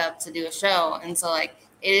to set up to do a show." And so like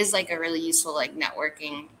it is like a really useful like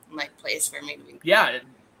networking like place for me to be. Yeah.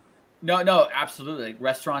 No, absolutely. Like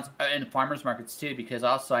restaurants and farmers markets too, because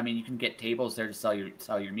also, I mean, you can get tables there to sell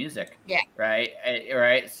your music. Yeah. Right.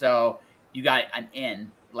 Right. So you got an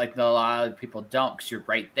in, like a lot of people don't, because you're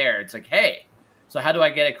right there. It's like, hey, so how do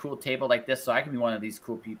I get a cool table like this so I can be one of these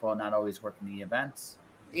cool people and not always working the events?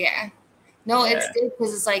 Yeah. No, Yeah. it's good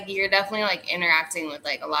because it's like you're definitely like interacting with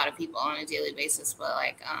like a lot of people on a daily basis. But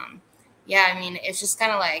like, yeah, I mean, it's just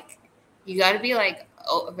kind of like you got to be like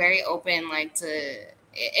very open, like to,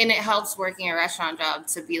 and it helps working a restaurant job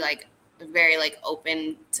to be like very like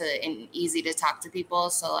open to and easy to talk to people.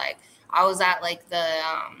 So like, I was at like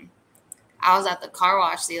I was at the car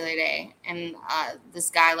wash the other day, and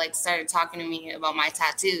this guy like started talking to me about my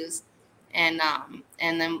tattoos, and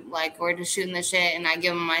then like we're just shooting the shit, and I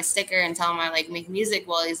give him my sticker and tell him I like make music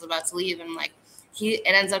while he's about to leave, and like it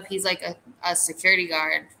ends up he's like a security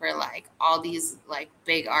guard for like all these like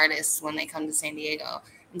big artists when they come to San Diego,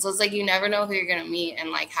 and so it's like you never know who you're gonna meet and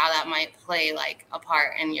like how that might play like a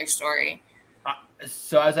part in your story.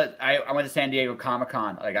 So I went to San Diego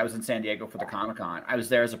Comic-Con. Like I was in San Diego for the Comic-Con. I was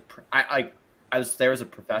there as I was there as a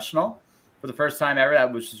professional for the first time ever.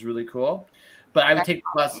 That was really cool. But I would take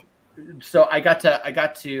the bus. So I got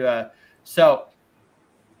to so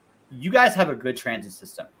you guys have a good transit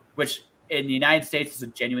system, which in the United States is a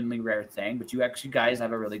genuinely rare thing, but you actually guys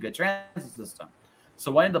have a really good transit system. So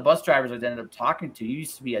one of the bus drivers I ended up talking to, he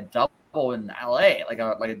used to be a double in LA, like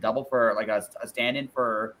a double for like a stand-in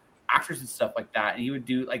for actors and stuff like that. And he would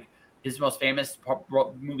do like his most famous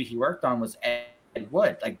movie he worked on was Ed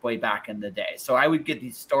Wood, like way back in the day. So I would get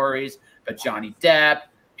these stories about Johnny Depp.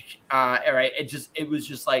 Right. It was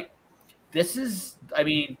just like, this is, I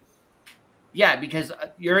mean, yeah, because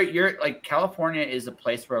you're like California is a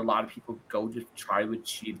place where a lot of people go to try to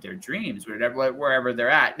achieve their dreams, wherever they're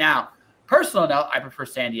at. Now, personal note, I prefer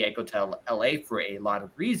San Diego to LA for a lot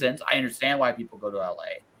of reasons. I understand why people go to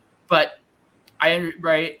LA, but I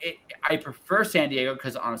prefer San Diego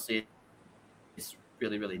because honestly, it's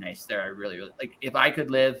really, really nice there. I really, really like. If I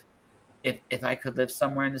could live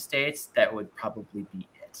somewhere in the States, that would probably be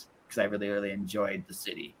it because I really, really enjoyed the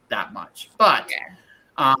city that much. But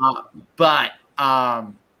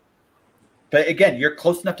again, you're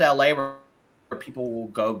close enough to LA where people will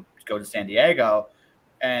go to San Diego,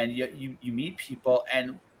 and you meet people,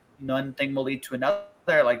 and one thing will lead to another.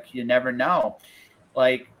 Like you never know,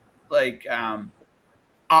 I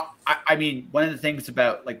mean, one of the things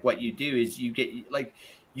about like what you do is you get like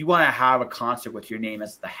you want to have a concert with your name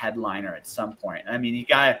as the headliner at some point. I mean, you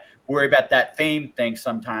gotta worry about that fame thing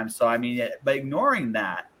sometimes. So I mean, but ignoring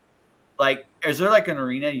that, like, is there like an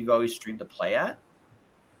arena you've always dreamed to play at?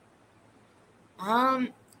 I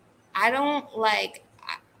don't like.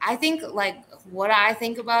 I think like what I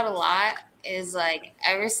think about a lot is like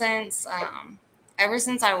ever since I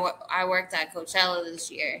worked at Coachella this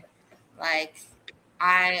year, like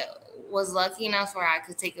I was lucky enough where I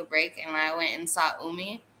could take a break, and I went and saw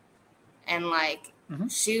Umi, and like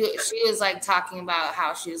she was like talking about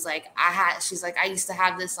how she's like I used to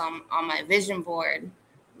have this on my vision board,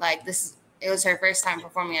 like this. It was her first time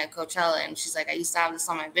performing at Coachella, and she's like, I used to have this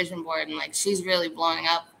on my vision board, and like she's really blowing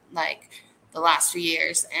up like the last few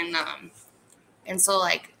years, and so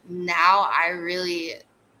like now I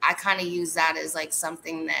kind of use that as like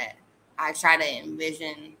something that I try to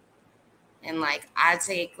envision, and like I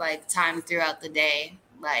take like time throughout the day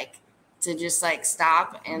like to just like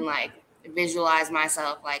stop and like visualize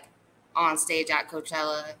myself like on stage at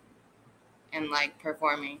Coachella and like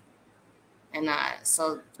performing, and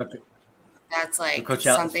so. Okay. That's like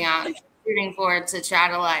something I'm shooting for to try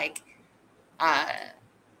to like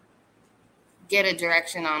get a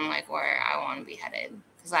direction on like where I want to be headed,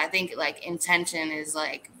 because I think like intention is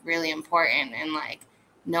like really important, and like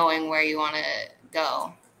knowing where you want to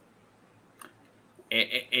go.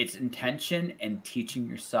 It's intention and teaching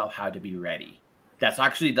yourself how to be ready. That's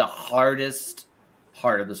actually the hardest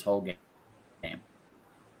part of this whole game.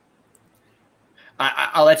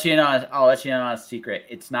 I'll let you in on a secret.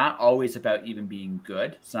 It's not always about even being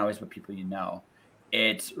good. It's not always about people you know.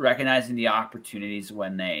 It's recognizing the opportunities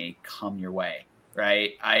when they come your way,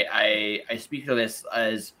 right? I speak of this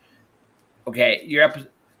as, okay,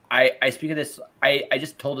 I speak of this. I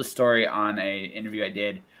just told a story on a interview I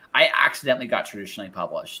did. I accidentally got traditionally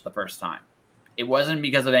published the first time. It wasn't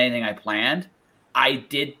because of anything I planned. I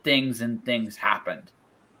did things and things happened,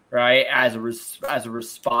 right? As a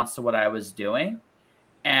response to what I was doing,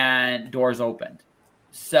 and doors opened.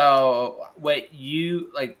 So what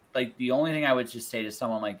you like the only thing I would just say to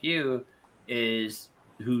someone like you is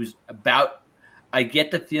who's about. I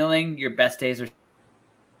get the feeling your best days are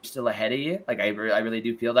still ahead of you. Like I really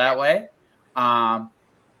do feel that way.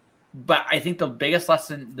 But I think the biggest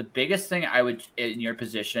lesson, the biggest thing I would in your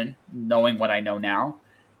position, knowing what I know now,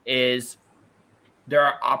 is there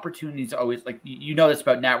are opportunities always. Like you know this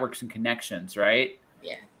about networks and connections, right?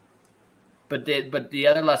 Yeah. But the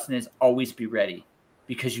other lesson is always be ready,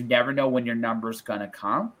 because you never know when your number's gonna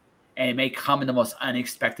come, and it may come in the most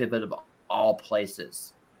unexpected of all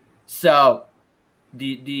places. So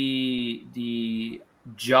the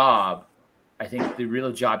job, I think the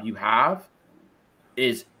real job you have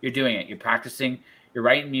is you're doing it. You're practicing. You're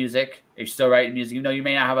writing music. You're still writing music. You know, you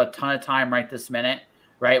may not have a ton of time right this minute,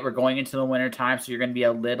 right? We're going into the winter time, so you're going to be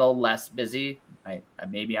a little less busy.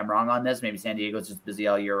 Maybe I'm wrong on this. Maybe San Diego's just busy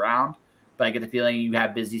all year round, but I get the feeling you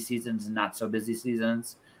have busy seasons and not so busy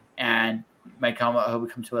seasons, and you might come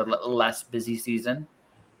to a less busy season.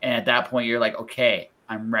 And at that point, you're like, okay,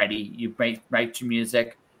 I'm ready. You write your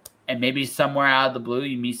music, and maybe somewhere out of the blue,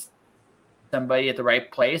 you meet somebody at the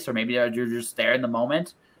right place, or maybe you're just there in the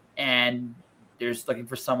moment, and they're just looking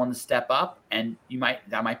for someone to step up, and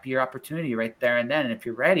that might be your opportunity right there and then. And if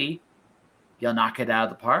you're ready, you'll knock it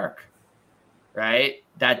out of the park, right?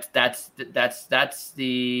 That's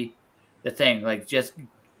the thing. Like just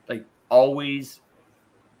like always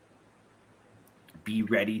be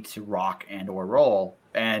ready to rock and or roll,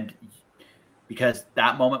 and because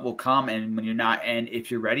that moment will come, and when you're not, and if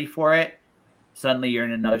you're ready for it, suddenly you're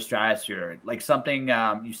in another stratosphere. Like something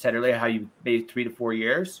you said earlier, how you made 3 to 4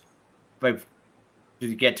 years, but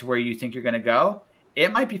to get to where you think you're going to go,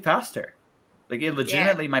 it might be faster. Like it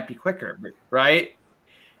legitimately might be quicker, right?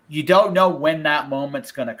 You don't know when that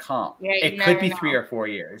moment's going to come. Yeah, it could be 3 or 4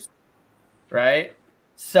 years, right?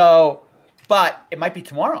 So, but it might be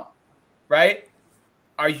tomorrow, right?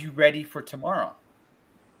 Are you ready for tomorrow?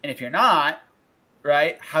 And if you're not,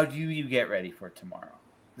 right, how do you get ready for tomorrow?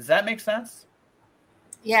 Does that make sense?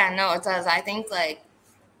 Yeah, no, it does. I think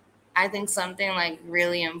something like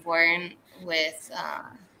really important with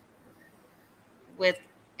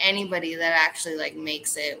anybody that actually like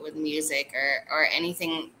makes it with music or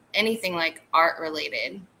anything like art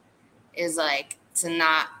related is like to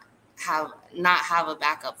not have a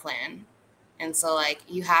backup plan. And so like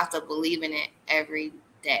you have to believe in it every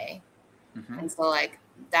day. Mm-hmm. And so like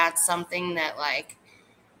that's something that like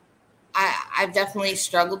I've definitely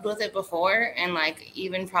struggled with it before, and like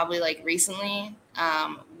even probably like recently,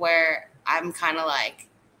 where I'm kind of like,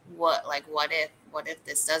 what if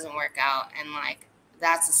this doesn't work out? And like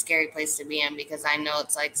that's a scary place to be in, because I know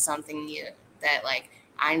it's like something that like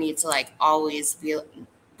I need to like always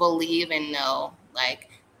believe and know like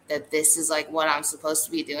that this is like what I'm supposed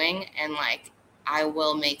to be doing, and like I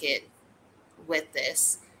will make it with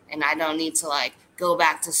this, and I don't need to like go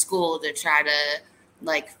back to school to try to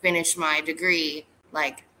like finish my degree.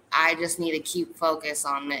 Like I just need to keep focus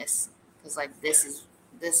on this, because like this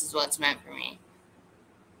is what's meant for me.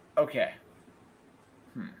 Okay.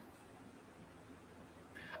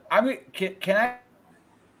 Can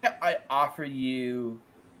I offer you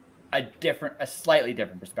a slightly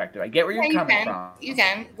different perspective? I get where you're coming from. You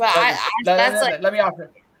can, but let me offer.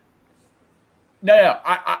 No.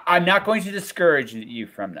 I'm not going to discourage you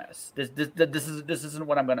from this. This isn't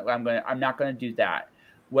what I'm not gonna do that.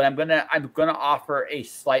 What I'm gonna offer a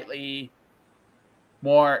slightly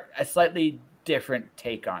different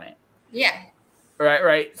take on it. Yeah.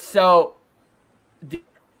 Right. So the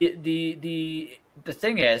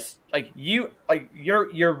thing is, like you're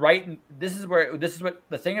right. This is what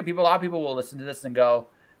the thing of people. A lot of people will listen to this and go,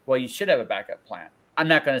 "Well, you should have a backup plan." I'm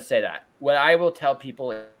not going to say that. What I will tell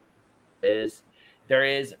people is there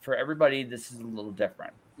is, for everybody, this is a little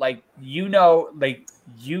different. Like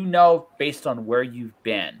based on where you've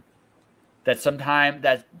been, that sometimes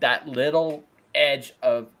that little edge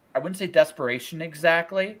of, I wouldn't say desperation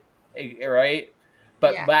exactly, right?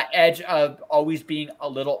 But that edge of always being a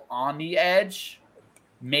little on the edge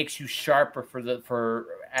makes you sharper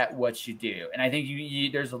at what you do. And I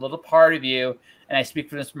think there's a little part of you, and I speak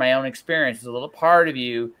from this from my own experience, there's a little part of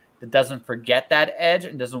you that doesn't forget that edge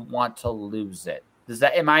and doesn't want to lose it. Does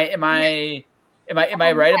that am I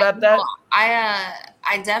right about that?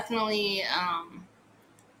 I definitely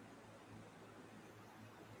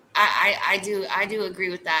I do agree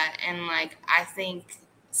with that. And like I think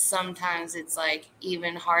sometimes it's like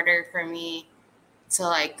even harder for me to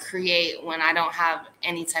like create when I don't have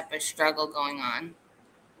any type of struggle going on.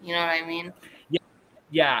 You know what I mean?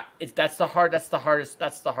 Yeah, that's the hardest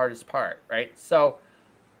part, right? So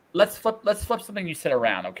let's flip something you said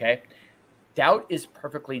around, okay? Doubt is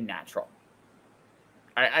perfectly natural.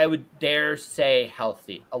 I would dare say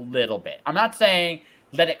healthy a little bit. I'm not saying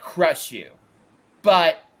let it crush you,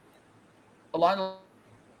 but along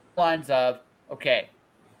the lines of, okay,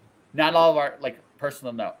 not all of our, like,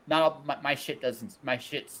 personal note, not all my shit doesn't, my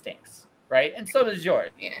shit stinks, right? And so does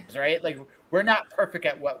yours, Yeah. right? Like, we're not perfect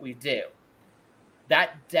at what we do.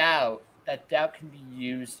 That doubt can be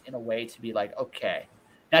used in a way to be like, okay,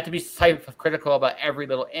 not to be critical about every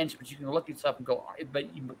little inch, but you can look at yourself and go,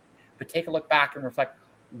 but take a look back and reflect,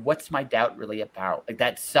 what's my doubt really about? Like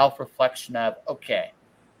that self-reflection of, okay,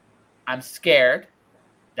 I'm scared.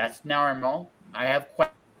 That's normal. I have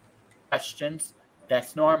questions.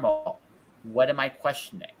 That's normal. What am I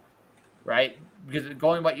questioning? Right? Because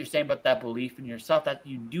going what you're saying about that belief in yourself, that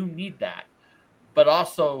you do need that, but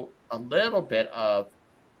also a little bit of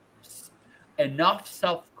enough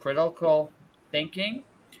self-critical thinking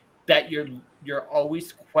that you're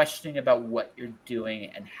always questioning about what you're doing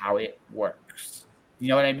and how it works. You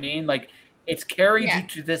know what I mean? Like, it's carried you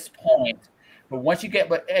to this point, but once you get,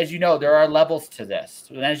 but as you know, there are levels to this.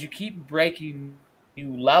 And as you keep breaking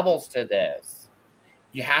new levels to this,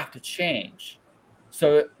 you have to change.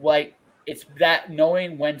 So, like, it's that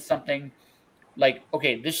knowing when something, like,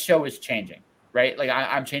 okay, this show is changing, right? Like,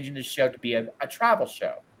 I'm changing this show to be a travel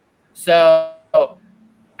show. So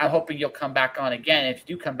I'm hoping you'll come back on again. If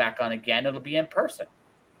you do come back on again, it'll be in person.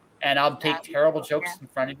 And I'll take terrible jokes in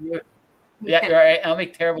front of you. Yeah, right. I'll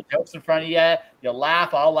make terrible jokes in front of you. You'll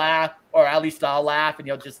laugh, I'll laugh, or at least I'll laugh, and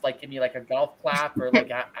you'll just like give me like a golf clap or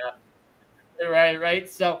like right.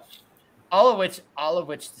 So all of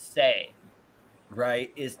which to say,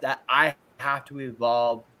 right, is that I have to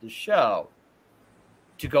evolve the show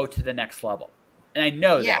to go to the next level. And I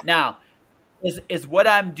know that. Now, is what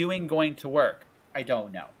I'm doing going to work? I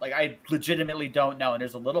don't know. Like, I legitimately don't know. And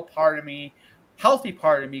there's a little part of me, healthy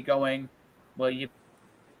part of me going, well, you've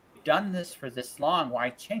done this for this long. Why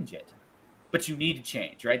change it? But you need to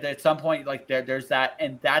change, right? At some point, like there's that.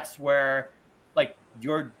 And that's where, like,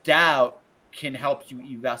 your doubt can help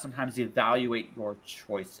you sometimes evaluate your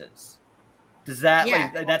choices. Does that,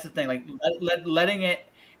 like, that's the thing, like letting it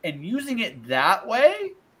and using it that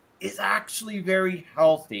way is actually very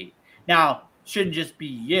healthy. Now, shouldn't just be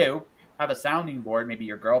you. Have a sounding board, maybe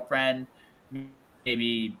your girlfriend,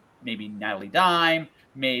 maybe Natalie Dime,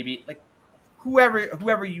 maybe like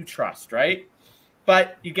whoever you trust, right?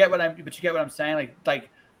 But you get what I'm saying.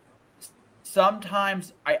 Like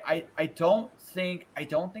sometimes I don't think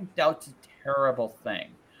doubt's a terrible thing.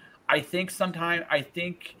 I think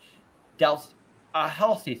doubt's a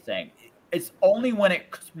healthy thing. It's only when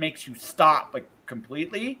it makes you stop like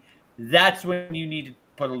completely, that's when you need to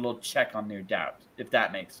put a little check on your doubt, if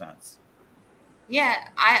that makes sense. Yeah,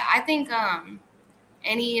 I think I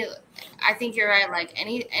think you're right. Like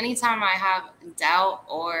anytime I have doubt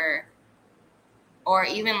or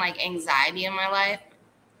even like anxiety in my life,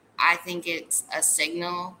 I think it's a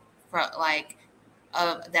signal for like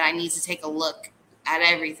that I need to take a look at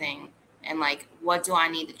everything and like what do I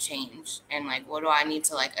need to change and like what do I need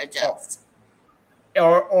to like adjust.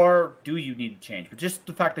 Or do you need to change? But just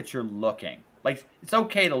the fact that you're looking, like, it's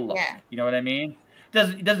okay to look. Yeah. You know what I mean?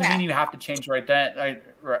 It doesn't mean you have to change right then,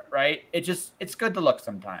 right? It's good to look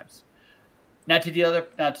sometimes. Now to the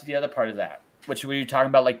other part of that, which we were talking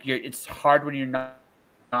about, like it's hard when you're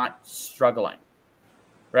not struggling,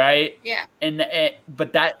 right? Yeah.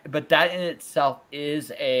 But that in itself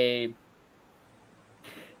is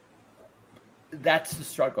that's the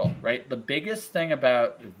struggle, right? The biggest thing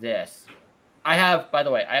about this, by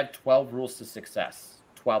the way, I have 12 rules to success,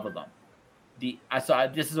 12 of them.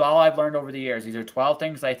 This is all I've learned over the years. These are 12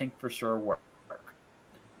 things I think for sure work.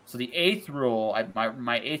 So the eighth rule,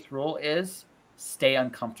 my eighth rule is stay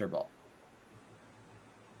uncomfortable.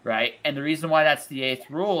 Right? And the reason why that's the eighth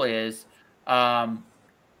rule is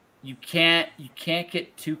you can't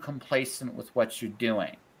get too complacent with what you're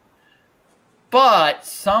doing. But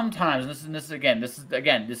sometimes, this is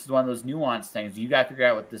one of those nuanced things. You got to figure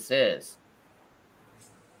out what this is.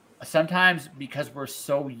 Sometimes because we're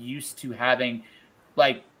so used to having,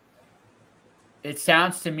 like, it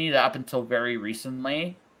sounds to me that up until very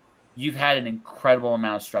recently, you've had an incredible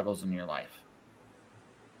amount of struggles in your life.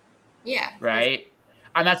 Yeah. Right?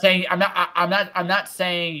 I'm not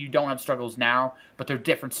saying you don't have struggles now, but they're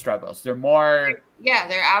different struggles. They're more. Yeah,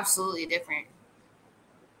 they're absolutely different.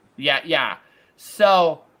 Yeah.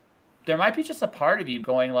 So there might be just a part of you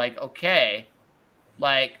going like, okay,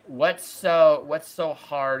 like what's so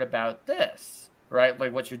hard about this, right?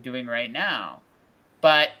 Like what you're doing right now.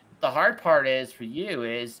 But the hard part is for you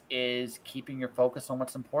is keeping your focus on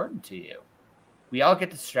what's important to you. We all get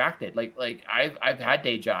distracted. Like I've had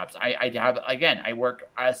day jobs. I have, again, I work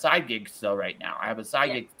a side gig still right now. I have a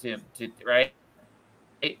side gig to right.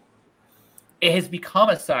 It has become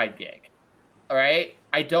a side gig. All right.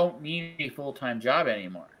 I don't need a full-time job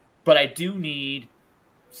anymore, but I do need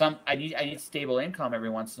I need stable income every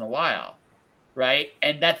once in a while. Right.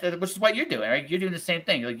 And which is what you're doing, right? You're doing the same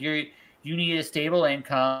thing. Like you need a stable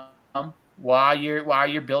income while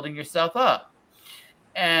you're building yourself up.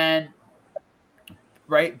 And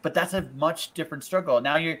right. But that's a much different struggle.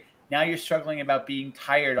 Now you're struggling about being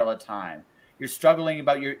tired all the time. You're struggling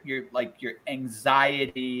about your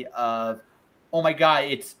anxiety of, oh my God,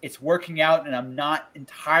 it's working out and I'm not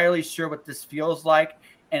entirely sure what this feels like.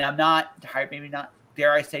 And I'm not, maybe not,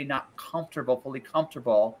 dare I say, not fully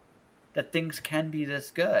comfortable that things can be this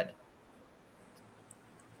good.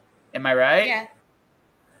 Am I right? Yeah.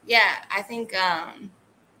 Yeah, I think I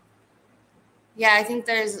think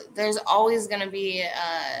there's always going to be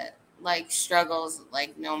like struggles,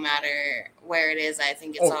 like no matter where it is. I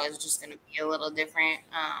think it's always just going to be a little different.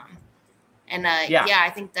 I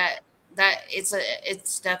think that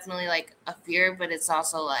it's definitely like a fear, but it's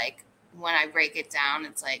also like when I break it down,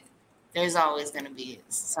 it's like there's always going to be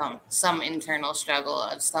some internal struggle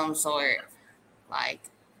of some sort. Like,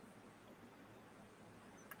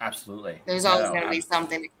 absolutely, there's always going to be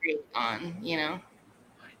something to create on, you know.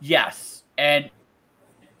 Yes, and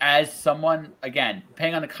as someone, again,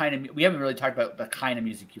 depending on the kind of, we haven't really talked about the kind of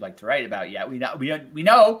music you like to write about yet. We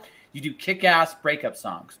know you do kick-ass breakup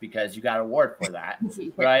songs because you got an award for that,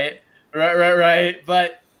 right? Right.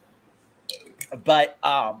 But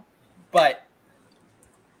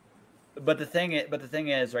the thing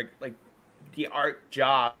is, like the art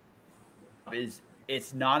job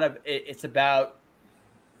it's about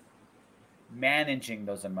managing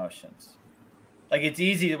those emotions. Like it's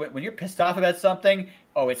easy when you're pissed off about something.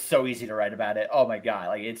 Oh, it's so easy to write about it. Oh my God,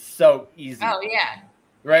 like it's so easy. Oh yeah,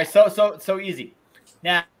 right. So easy.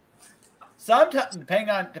 Now, sometimes depending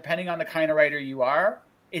on the kind of writer you are,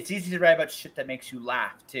 it's easy to write about shit that makes you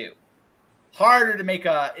laugh too. Harder to make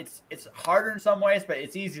it's harder in some ways, but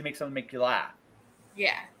it's easy to make something make you laugh.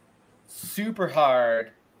 Yeah. Super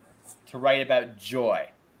hard to write about joy.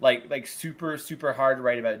 Like super, super hard to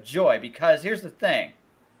write about joy, because here's the thing.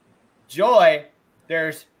 Joy,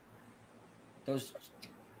 there's those,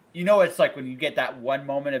 it's like when you get that one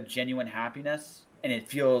moment of genuine happiness and it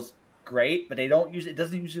feels great, but it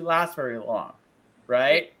doesn't usually last very long,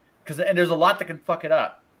 right? And there's a lot that can fuck it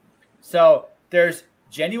up. So there's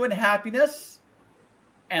genuine happiness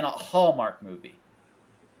and a Hallmark movie,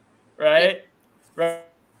 right? Right.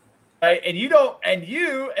 And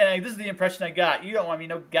this is the impression I got. You don't want to be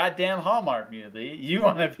no goddamn Hallmark movie. You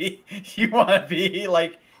want to be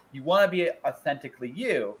authentically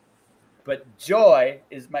you. But joy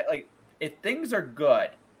is if things are good,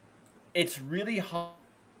 it's really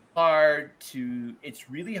hard to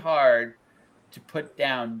put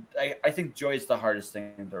down. I think joy is the hardest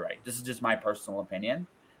thing to write. This is just my personal opinion.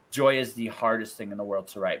 Joy is the hardest thing in the world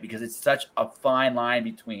to write because it's such a fine line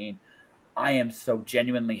between I am so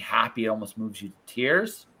genuinely happy it almost moves you to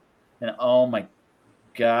tears, and oh my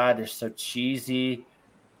God, they're so cheesy.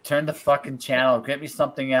 Turn the fucking channel. Get me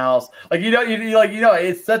something else.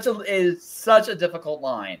 It's such a difficult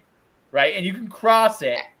line, right? And you can cross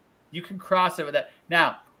it. You can cross it with that.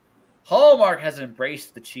 Now, Hallmark has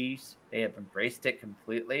embraced the cheese. They have embraced it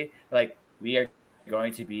completely. Like, we are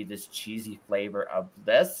going to be this cheesy flavor of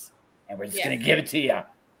this, and we're just going to give it to you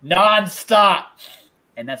nonstop.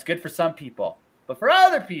 And that's good for some people. But for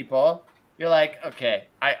other people, you're like, okay,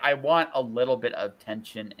 I want a little bit of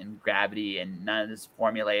tension and gravity and none of this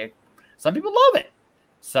formulaic. Some people love it.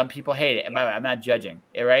 Some people hate it. And by the way, I'm not judging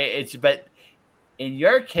it, right? But in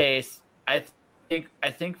your case, I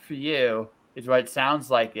think for you is what it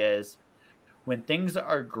sounds like is when things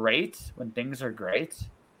are great,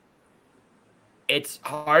 it's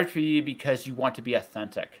hard for you because you want to be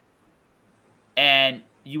authentic. And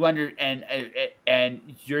and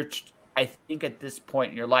you're, I think at this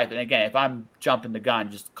point in your life, and again, if I'm jumping the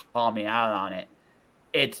gun, just call me out on it.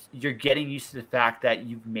 You're getting used to the fact that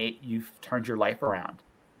you've turned your life around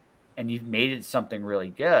and you've made it something really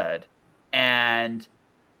good. And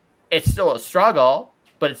it's still a struggle,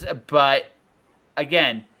 but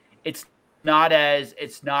again, it's not as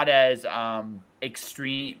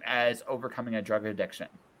extreme as overcoming a drug addiction.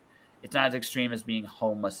 It's not as extreme as being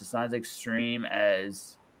homeless. It's not as extreme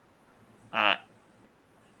as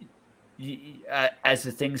as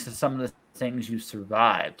some of the things you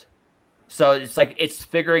survived. So it's like it's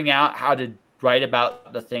figuring out how to write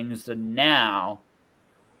about the things now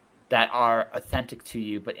that are authentic to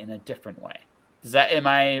you, but in a different way. Does that am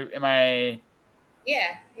I?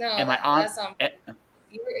 Yeah, no, am I on? that's on.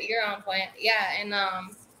 You're on point. Yeah, and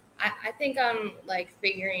I think I'm like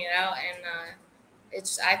figuring it out, and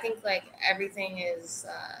I think like everything is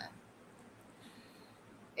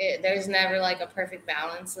there's never like a perfect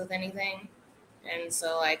balance with anything, and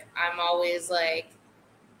so like I'm always like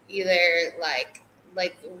either like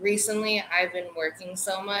recently I've been working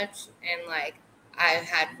so much and like I've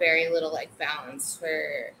had very little like balance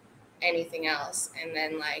for anything else, and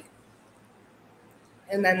then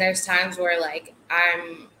there's times where like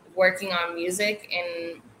I'm working on music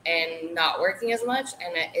and not working as much,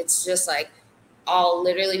 and it's just like I'll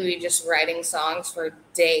literally be just writing songs for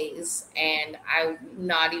days and I'm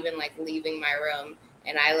not even like leaving my room,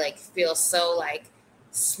 and I like feel so like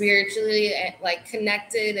spiritually like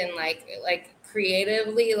connected and like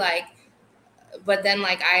creatively like, but then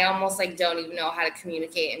like I almost like don't even know how to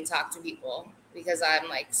communicate and talk to people because I'm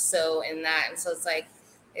like so in that, and so it's like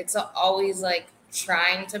it's always like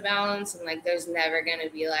trying to balance, and like there's never gonna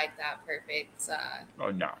be like that perfect Oh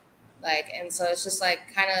no. like, and so it's just like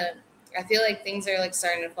kind of I feel like things are like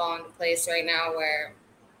starting to fall into place right now where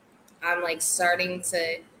I'm like starting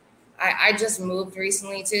to I just moved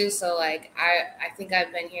recently too, so like I think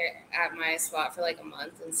I've been here at my spot for like a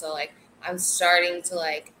month, and so like I'm starting to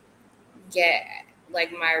like get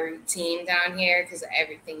like my routine down here because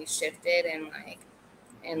everything shifted and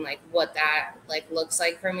like what that like looks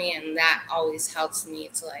like for me, and that always helps me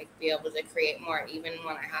to like be able to create more even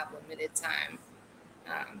when I have limited time,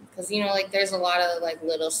 because you know like there's a lot of like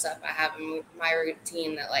little stuff I have in my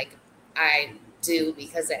routine that like I do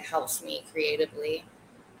because it helps me creatively.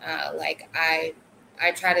 Like I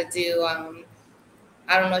try to do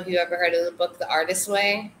I don't know if you ever heard of the book The Artist's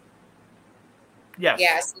Way. Yes.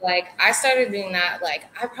 Yeah, so like I started doing that, like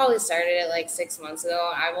I probably started it like 6 months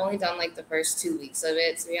ago. I've only done like the first 2 weeks of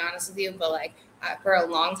it, to be honest with you, but like for a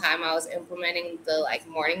long time I was implementing the like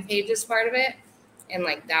morning pages part of it, and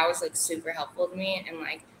like that was like super helpful to me, and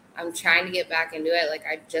like I'm trying to get back into it. Like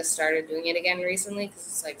I just started doing it again recently because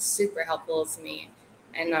it's like super helpful to me,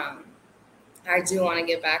 and I do want to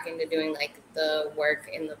get back into doing like the work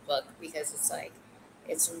in the book because it's like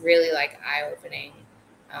it's really like eye-opening,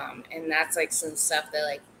 and that's like some stuff that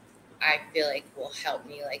like I feel like will help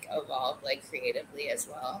me like evolve like creatively as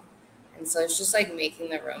well. And so it's just like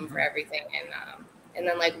making the room for everything, and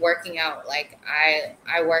then like working out. Like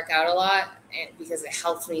I work out a lot, and because it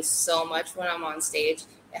helps me so much when I'm on stage.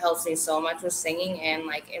 It helps me so much with singing and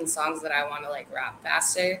like in songs that I want to like rap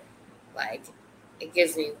faster. Like it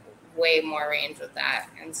gives me way more range with that,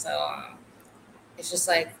 and so it's just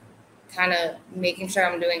like kind of making sure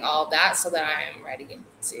I'm doing all of that so that I am ready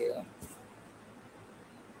to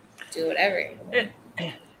do whatever.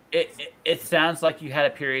 It sounds like you had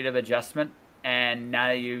a period of adjustment, and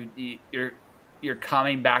now you're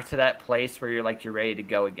coming back to that place where you're ready to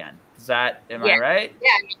go again. Am I right?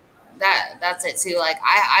 Yeah, that's it too. Like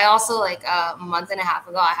I also like a month and a half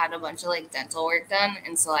ago I had a bunch of like dental work done,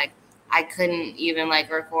 and so like I couldn't even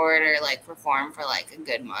like record or like perform for like a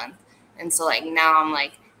good month, and so like now I'm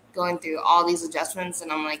like going through all these adjustments,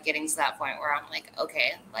 and I'm like getting to that point where I'm like,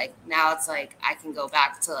 okay, like now it's like I can go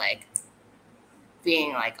back to like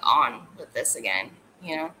being like on with this again,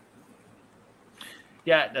 you know?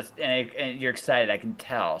 Yeah, and you're excited. I can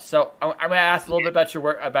tell. So I'm gonna ask a little bit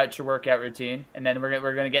about your workout routine, and then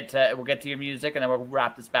we'll get to your music, and then we'll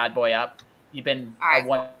wrap this bad boy up. You've been a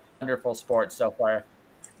wonderful sport so far,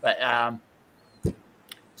 but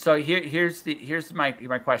so here's my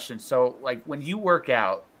question. So like when you work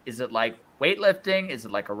out, is it like weightlifting? Is it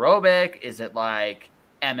like aerobic? Is it like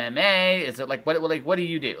MMA? Is it like what do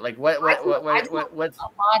you do? Like what's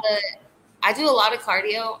I do a lot of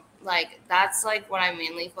cardio. Like that's like what I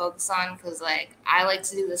mainly focus on, because like I like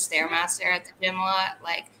to do the Stairmaster at the gym a lot,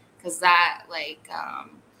 like because that like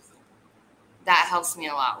that helps me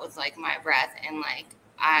a lot with like my breath, and like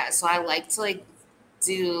I like to like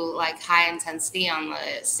do like high intensity on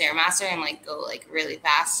the Stairmaster and like go like really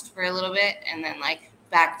fast for a little bit, and then like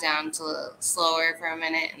back down to slower for a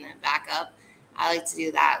minute and then back up. I like to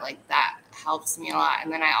do that. Like that helps me a lot.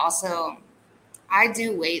 And then I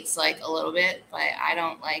do weights like a little bit, but I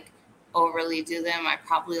don't like overly do them. I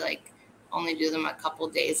probably like only do them a couple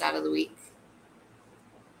days out of the week.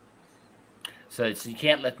 So you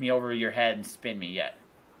can't lift me over your head and spin me yet.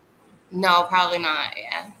 No, probably not.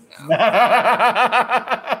 Yeah. No.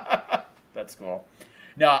 That's cool.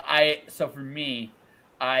 No, so for me,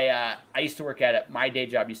 I used to work at it. My day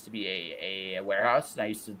job used to be a warehouse, and I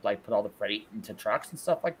used to like put all the freight into trucks and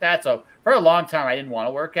stuff like that. So for a long time, I didn't want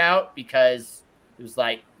to work out because it was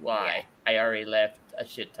like, why? I already left a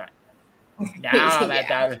shit ton. Now I'm at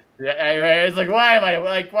that. It's like, why am I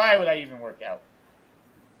like? Why would I even work out?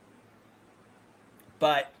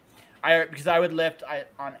 But because I would lift,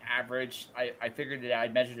 on average, I figured it out. I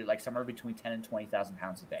measured it like somewhere between 10 and 20,000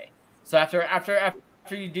 pounds a day. So after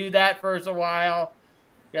you do that for a while,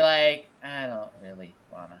 you're like, I don't really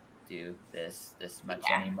want to do this much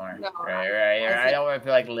anymore. No, right. I don't want to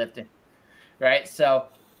feel like lifting. Right. So,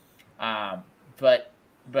 but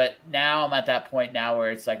now I'm at that point now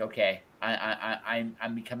where it's like, okay,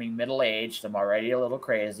 I'm becoming middle aged. I'm already a little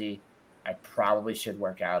crazy. I probably should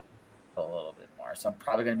work out a little bit more. So I'm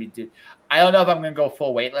probably going to be I don't know if I'm going to go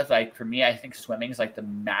full weightless. Like for me, I think swimming is like the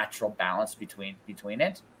natural balance between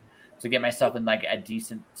it. To get myself in like a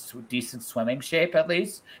decent swimming shape at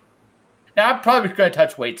least. Now I'm probably going to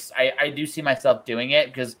touch weights. I do see myself doing it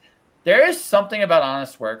because there is something about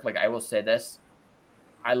honest work. Like I will say this,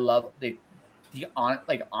 I love the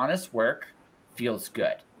honest work feels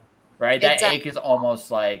good, right? That ache is almost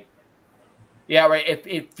like, yeah, right.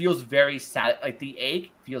 It feels very sad. Like the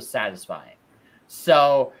ache feels satisfying.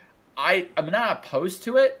 So I'm not opposed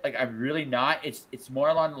to it. Like I'm really not. It's more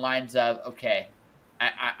along the lines of, okay,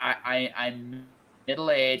 I'm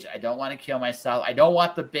middle-aged. I don't want to kill myself. I don't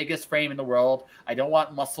want the biggest frame in the world. I don't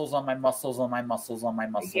want muscles on my muscles on my muscles on my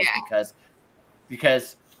muscles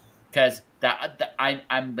because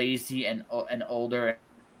I'm lazy and older,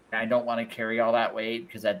 and I don't want to carry all that weight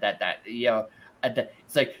because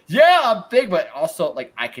it's like, yeah, I'm big, but also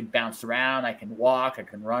like I can bounce around, I can walk, I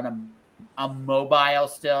can run. I'm mobile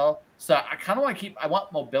still, so I kind of want to I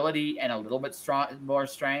want mobility and a little bit more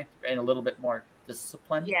strength and a little bit more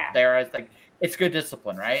discipline. There is like it's good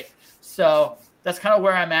discipline, right? So that's kind of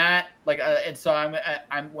where I'm at. Like, and so I'm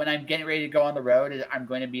when I'm getting ready to go on the road, I'm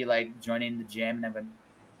going to be like joining the gym, and I'm going to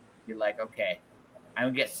be like, okay, I'm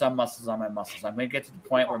gonna get some muscles on my muscles. I'm going to get to the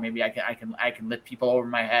point where maybe I can lift people over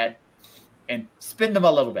my head and spin them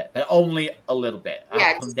a little bit, but only a little bit.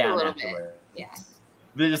 Yeah, just a little bit. Yeah,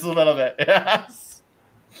 just a little bit. Yes.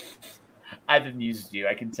 I've amused you,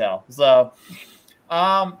 I can tell. So,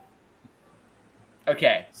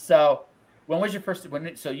 okay. So, when was your first?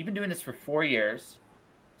 So you've been doing this for 4 years.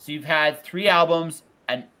 So you've had 3 albums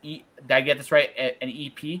and did I get this right? An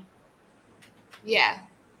EP. Yeah.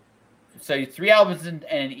 So 3 albums and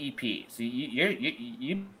an EP. So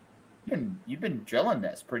you've been drilling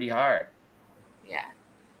this pretty hard. Yeah.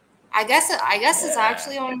 I guess it's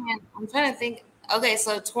actually only. I'm trying to think. Okay,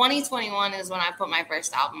 so 2021 is when I put my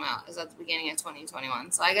first album out. Is at the beginning of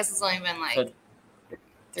 2021. So I guess it's only been like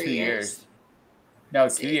 3 years. No,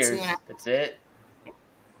 2 years. That's it.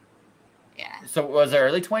 Yeah. So was it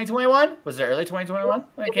early 2021? Was it early 2021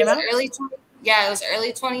 when it came out? It was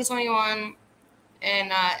early 2021,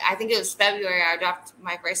 and I think it was February. I dropped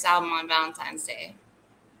my first album on Valentine's Day.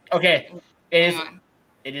 Okay, it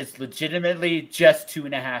is legitimately just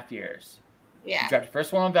 2.5 years. Yeah. You dropped your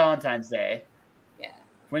first one on Valentine's Day. Yeah.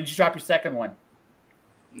 When did you drop your second one?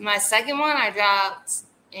 My second one I dropped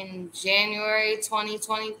in January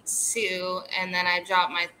 2022, and then I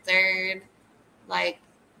dropped my third, like,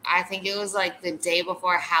 I think it was like the day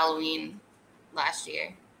before Halloween last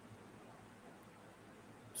year.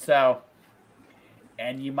 So,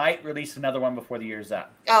 and you might release another one before the year's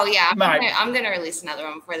up. Oh yeah, I'm gonna release another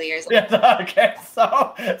one before the year's up. Yeah,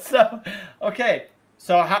 okay,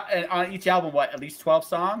 so how on each album, what, at least 12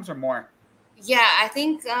 songs or more? Yeah, I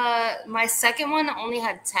think my second one only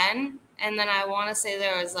had 10, and then I want to say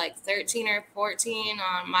there was like 13 or 14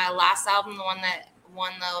 on my last album, the one that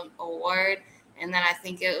won the award, and then I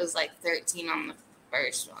think it was like 13 on the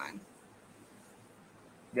first one.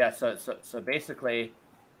 Yeah, so basically,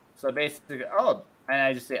 oh, and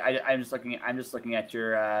I'm just looking at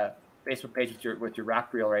your Facebook page with your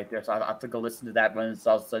rock reel right there. So I'll have to go listen to that when it's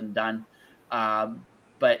all said and done.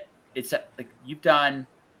 But it's like you've done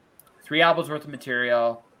 3 albums worth of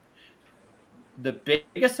material. The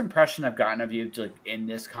biggest impression I've gotten of you in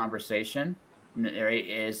this conversation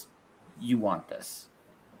is you want this.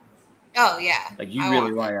 Oh yeah, like you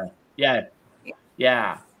really want to.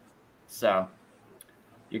 Yeah. So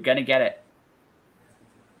you're gonna get it.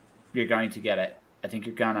 You're going to get it. I think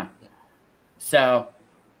you're gonna. So,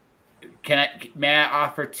 may I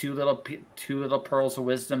offer two little pearls of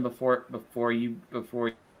wisdom before you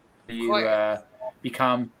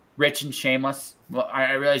become rich and shameless? Well,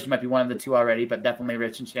 I realize you might be one of the two already, but definitely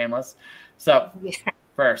rich and shameless. So,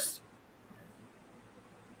 First,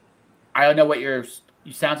 I don't know what you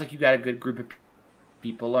sounds like you got a good group of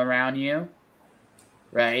people around you.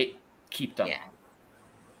 right? Keep them.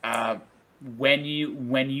 Yeah. When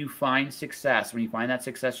you find success, when you find that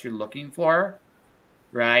success you're looking for,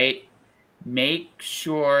 right? Make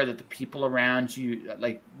sure that the people around you,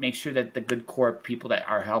 like, make sure that the good core people that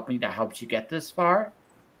are helping, that helped you get this far,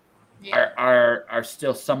 are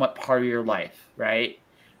still somewhat part of your life, right?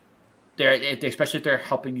 Especially if they're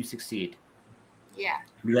helping you succeed. Yeah.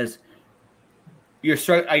 Because you're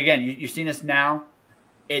again, you're seeing this now.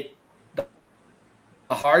 The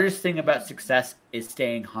hardest thing about success is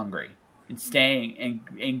staying hungry and staying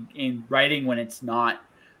and writing when it's not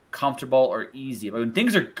comfortable or easy. But when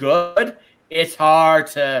things are good, it's hard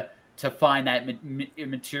to find that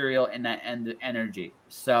material and the energy.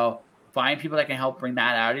 So find people that can help bring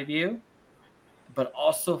that out of you, but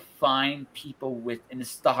also find people and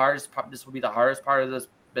this is the hardest part. This will be the hardest part of this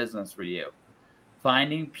business for you.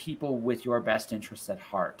 Finding people with your best interests at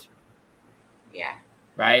heart. Yeah.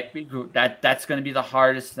 Right? That's going to be the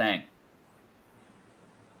hardest thing.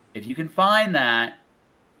 If you can find that,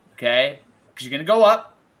 okay, because you're going to go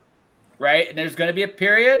up, right? And there's going to be a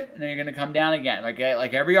period, and then you're going to come down again. Like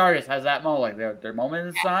every artist has that moment, like their moment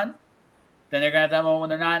in the sun. Then they're going to have that moment when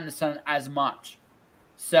they're not in the sun as much.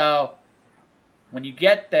 So when you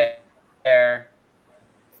get there,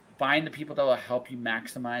 find the people that will help you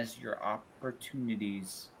maximize your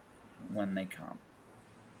opportunities when they come.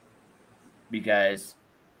 Because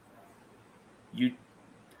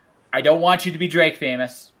I don't want you to be Drake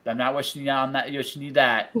famous. I'm not wishing you on that. Wishing you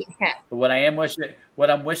that. Yeah. But what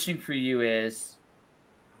I'm wishing for you is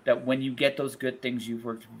that when you get those good things you've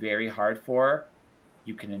worked very hard for,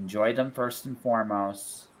 you can enjoy them first and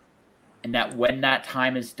foremost, and that when that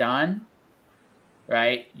time is done,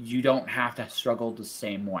 right, you don't have to struggle the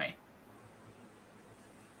same way.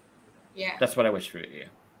 Yeah. That's what I wish for you.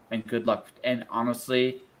 And good luck. And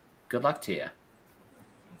honestly, good luck to you.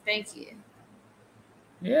 Thank you.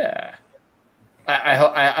 Yeah.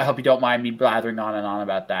 I hope you don't mind me blathering on and on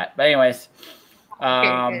about that. But anyways,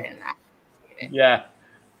 yeah.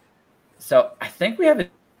 So I think we have an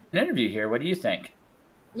interview here. What do you think?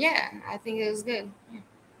 Yeah, I think it was good. Yeah.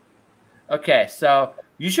 Okay, so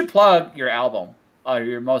you should plug your album or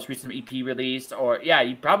your most recent EP release, or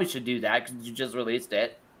you probably should do that because you just released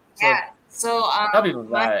it. So Yeah. So tell people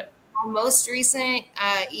about it. my most recent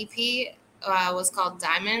EP was called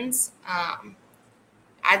Diamonds.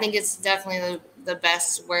 I think it's definitely the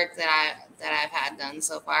best work that I've had done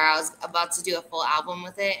so far. I was about to do a full album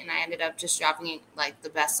with it, and I ended up just dropping like the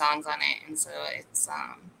best songs on it, and so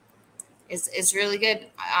it's really good.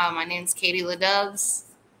 My name's Katie Ladubz.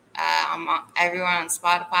 I'm everywhere on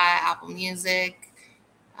Spotify, Apple Music,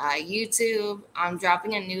 YouTube. I'm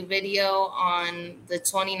dropping a new video on the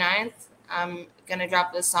 29th. I'm gonna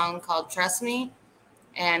drop this song called Trust Me,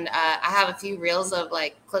 and I have a few reels of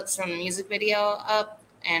like clips from the music video up.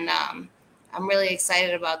 And I'm really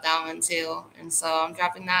excited about that one too. And so I'm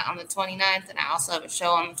dropping that on the 29th. And I also have a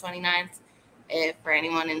show on the 29th. If for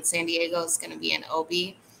anyone in San Diego, it's going to be in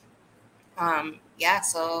OB.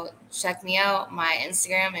 So check me out. My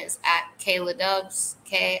Instagram is @KLadubz,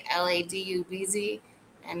 KLADUBZ.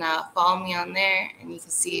 And follow me on there. And you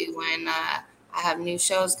can see when I have new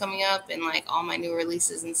shows coming up and like all my new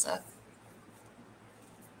releases and stuff.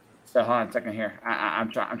 So hold on a second here.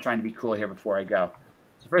 I'm trying to be cool here before I go.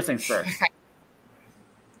 So first things first.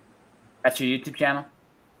 That's your YouTube channel?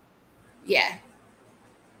 Yeah.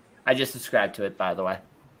 I just subscribed to it, by the way.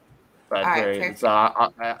 But all right, perfect. So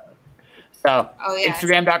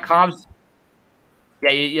Instagram.com.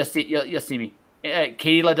 Yeah, you'll see me.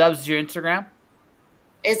 Katie Ladubz is your Instagram?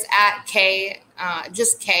 It's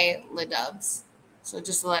just K Ladubz. So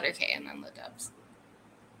just the letter K and then Ladubz.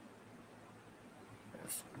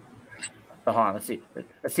 So hold on, let's see.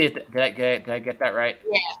 Did I get that right?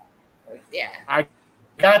 Yeah. I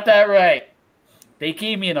got that right. They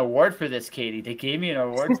gave me an award for this, Katie. They gave me an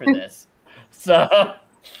award for this. So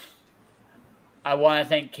I want to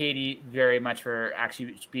thank Katie very much for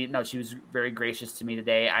actually she was very gracious to me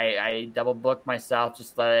today. I double booked myself,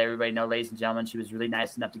 just to let everybody know, ladies and gentlemen. She was really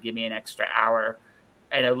nice enough to give me an extra hour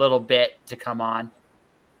and a little bit to come on.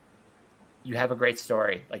 You have a great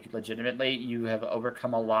story. Like, legitimately, you have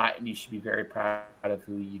overcome a lot, and you should be very proud of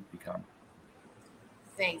who you've become.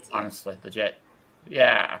 Thank you. Honestly, legit.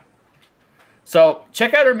 Yeah. So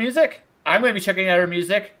check out her music. I'm going to be checking out her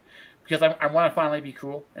music because I want to finally be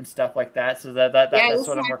cool and stuff like that. So that's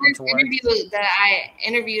what I'm working towards. I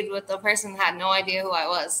interviewed with the person that had no idea who I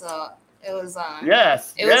was. So it was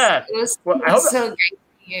It was so great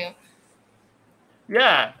to you.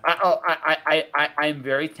 Yeah, I'm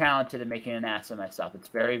very talented at making an ass of myself. It's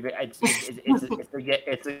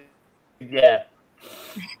yeah,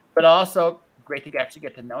 but also great to actually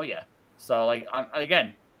get to know you. So, like,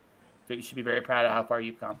 again, you should be very proud of how far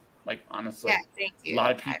you've come. Like, honestly. Yeah, thank you. A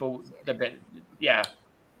lot of people, yeah.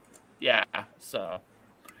 So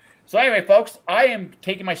anyway, folks, I am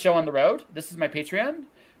taking my show on the road. This is my Patreon,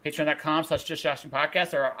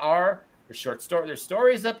 patreon.com/justjoshingpodcast. There's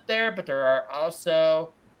stories up there, but there are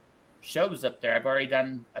also shows up there. I've already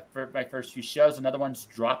done my first few shows. Another one's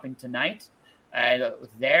dropping tonight.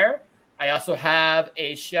 There. I also have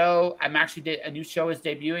a show. A new show is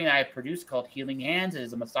debuting. I produced called Healing Hands. It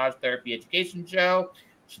is a massage therapy education show.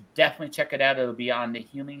 You should definitely check it out. It'll be on the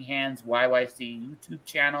Healing Hands YYC YouTube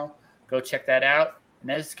channel. Go check that out.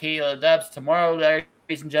 And this is Ladubz. Tomorrow,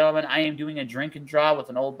 ladies and gentlemen, I am doing a drink and draw with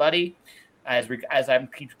an old buddy as I'm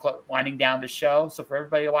winding down the show. So for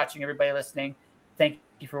everybody watching, everybody listening, thank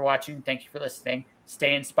you for watching. Thank you for listening.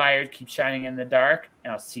 Stay inspired. Keep shining in the dark.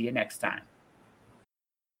 And I'll see you next time.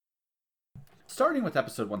 Starting with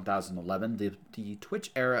episode 1011, the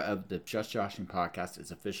Twitch era of the Just Joshing podcast is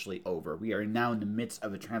officially over. We are now in the midst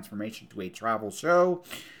of a transformation to a travel show.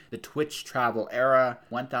 The Twitch travel era.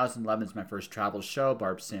 1011 is my first travel show.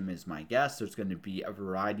 Barb Sim is my guest. There's going to be a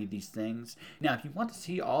variety of these things. Now, if you want to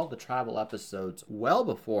see all the travel episodes well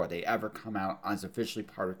before they ever come out as officially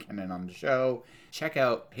part of canon on the show, check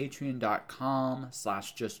out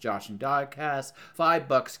patreon.com/justjoshingpodcast.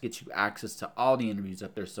 $5 gets you access to all the interviews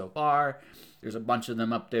up there so far. There's a bunch of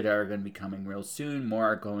them up there that are going to be coming real soon. More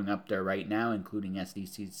are going up there right now, including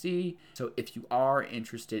SDCC. So if you are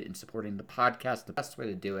interested in supporting the podcast, the best way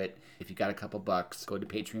to do it, if you got a couple bucks, go to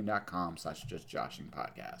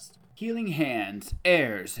patreon.com/justjoshingpodcast. Healing Hands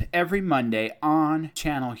airs every Monday on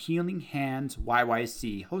channel Healing Hands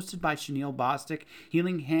YYC, hosted by Chanel Bostic.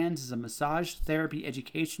 Healing Hands is a massage therapy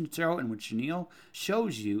education show in which Chanel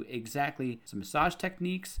shows you exactly some massage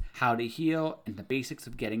techniques, how to heal, and the basics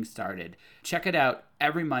of getting started. Check it out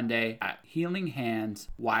every Monday at Healing Hands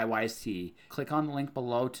YYC. Click on the link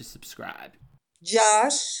below to subscribe.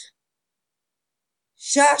 Josh.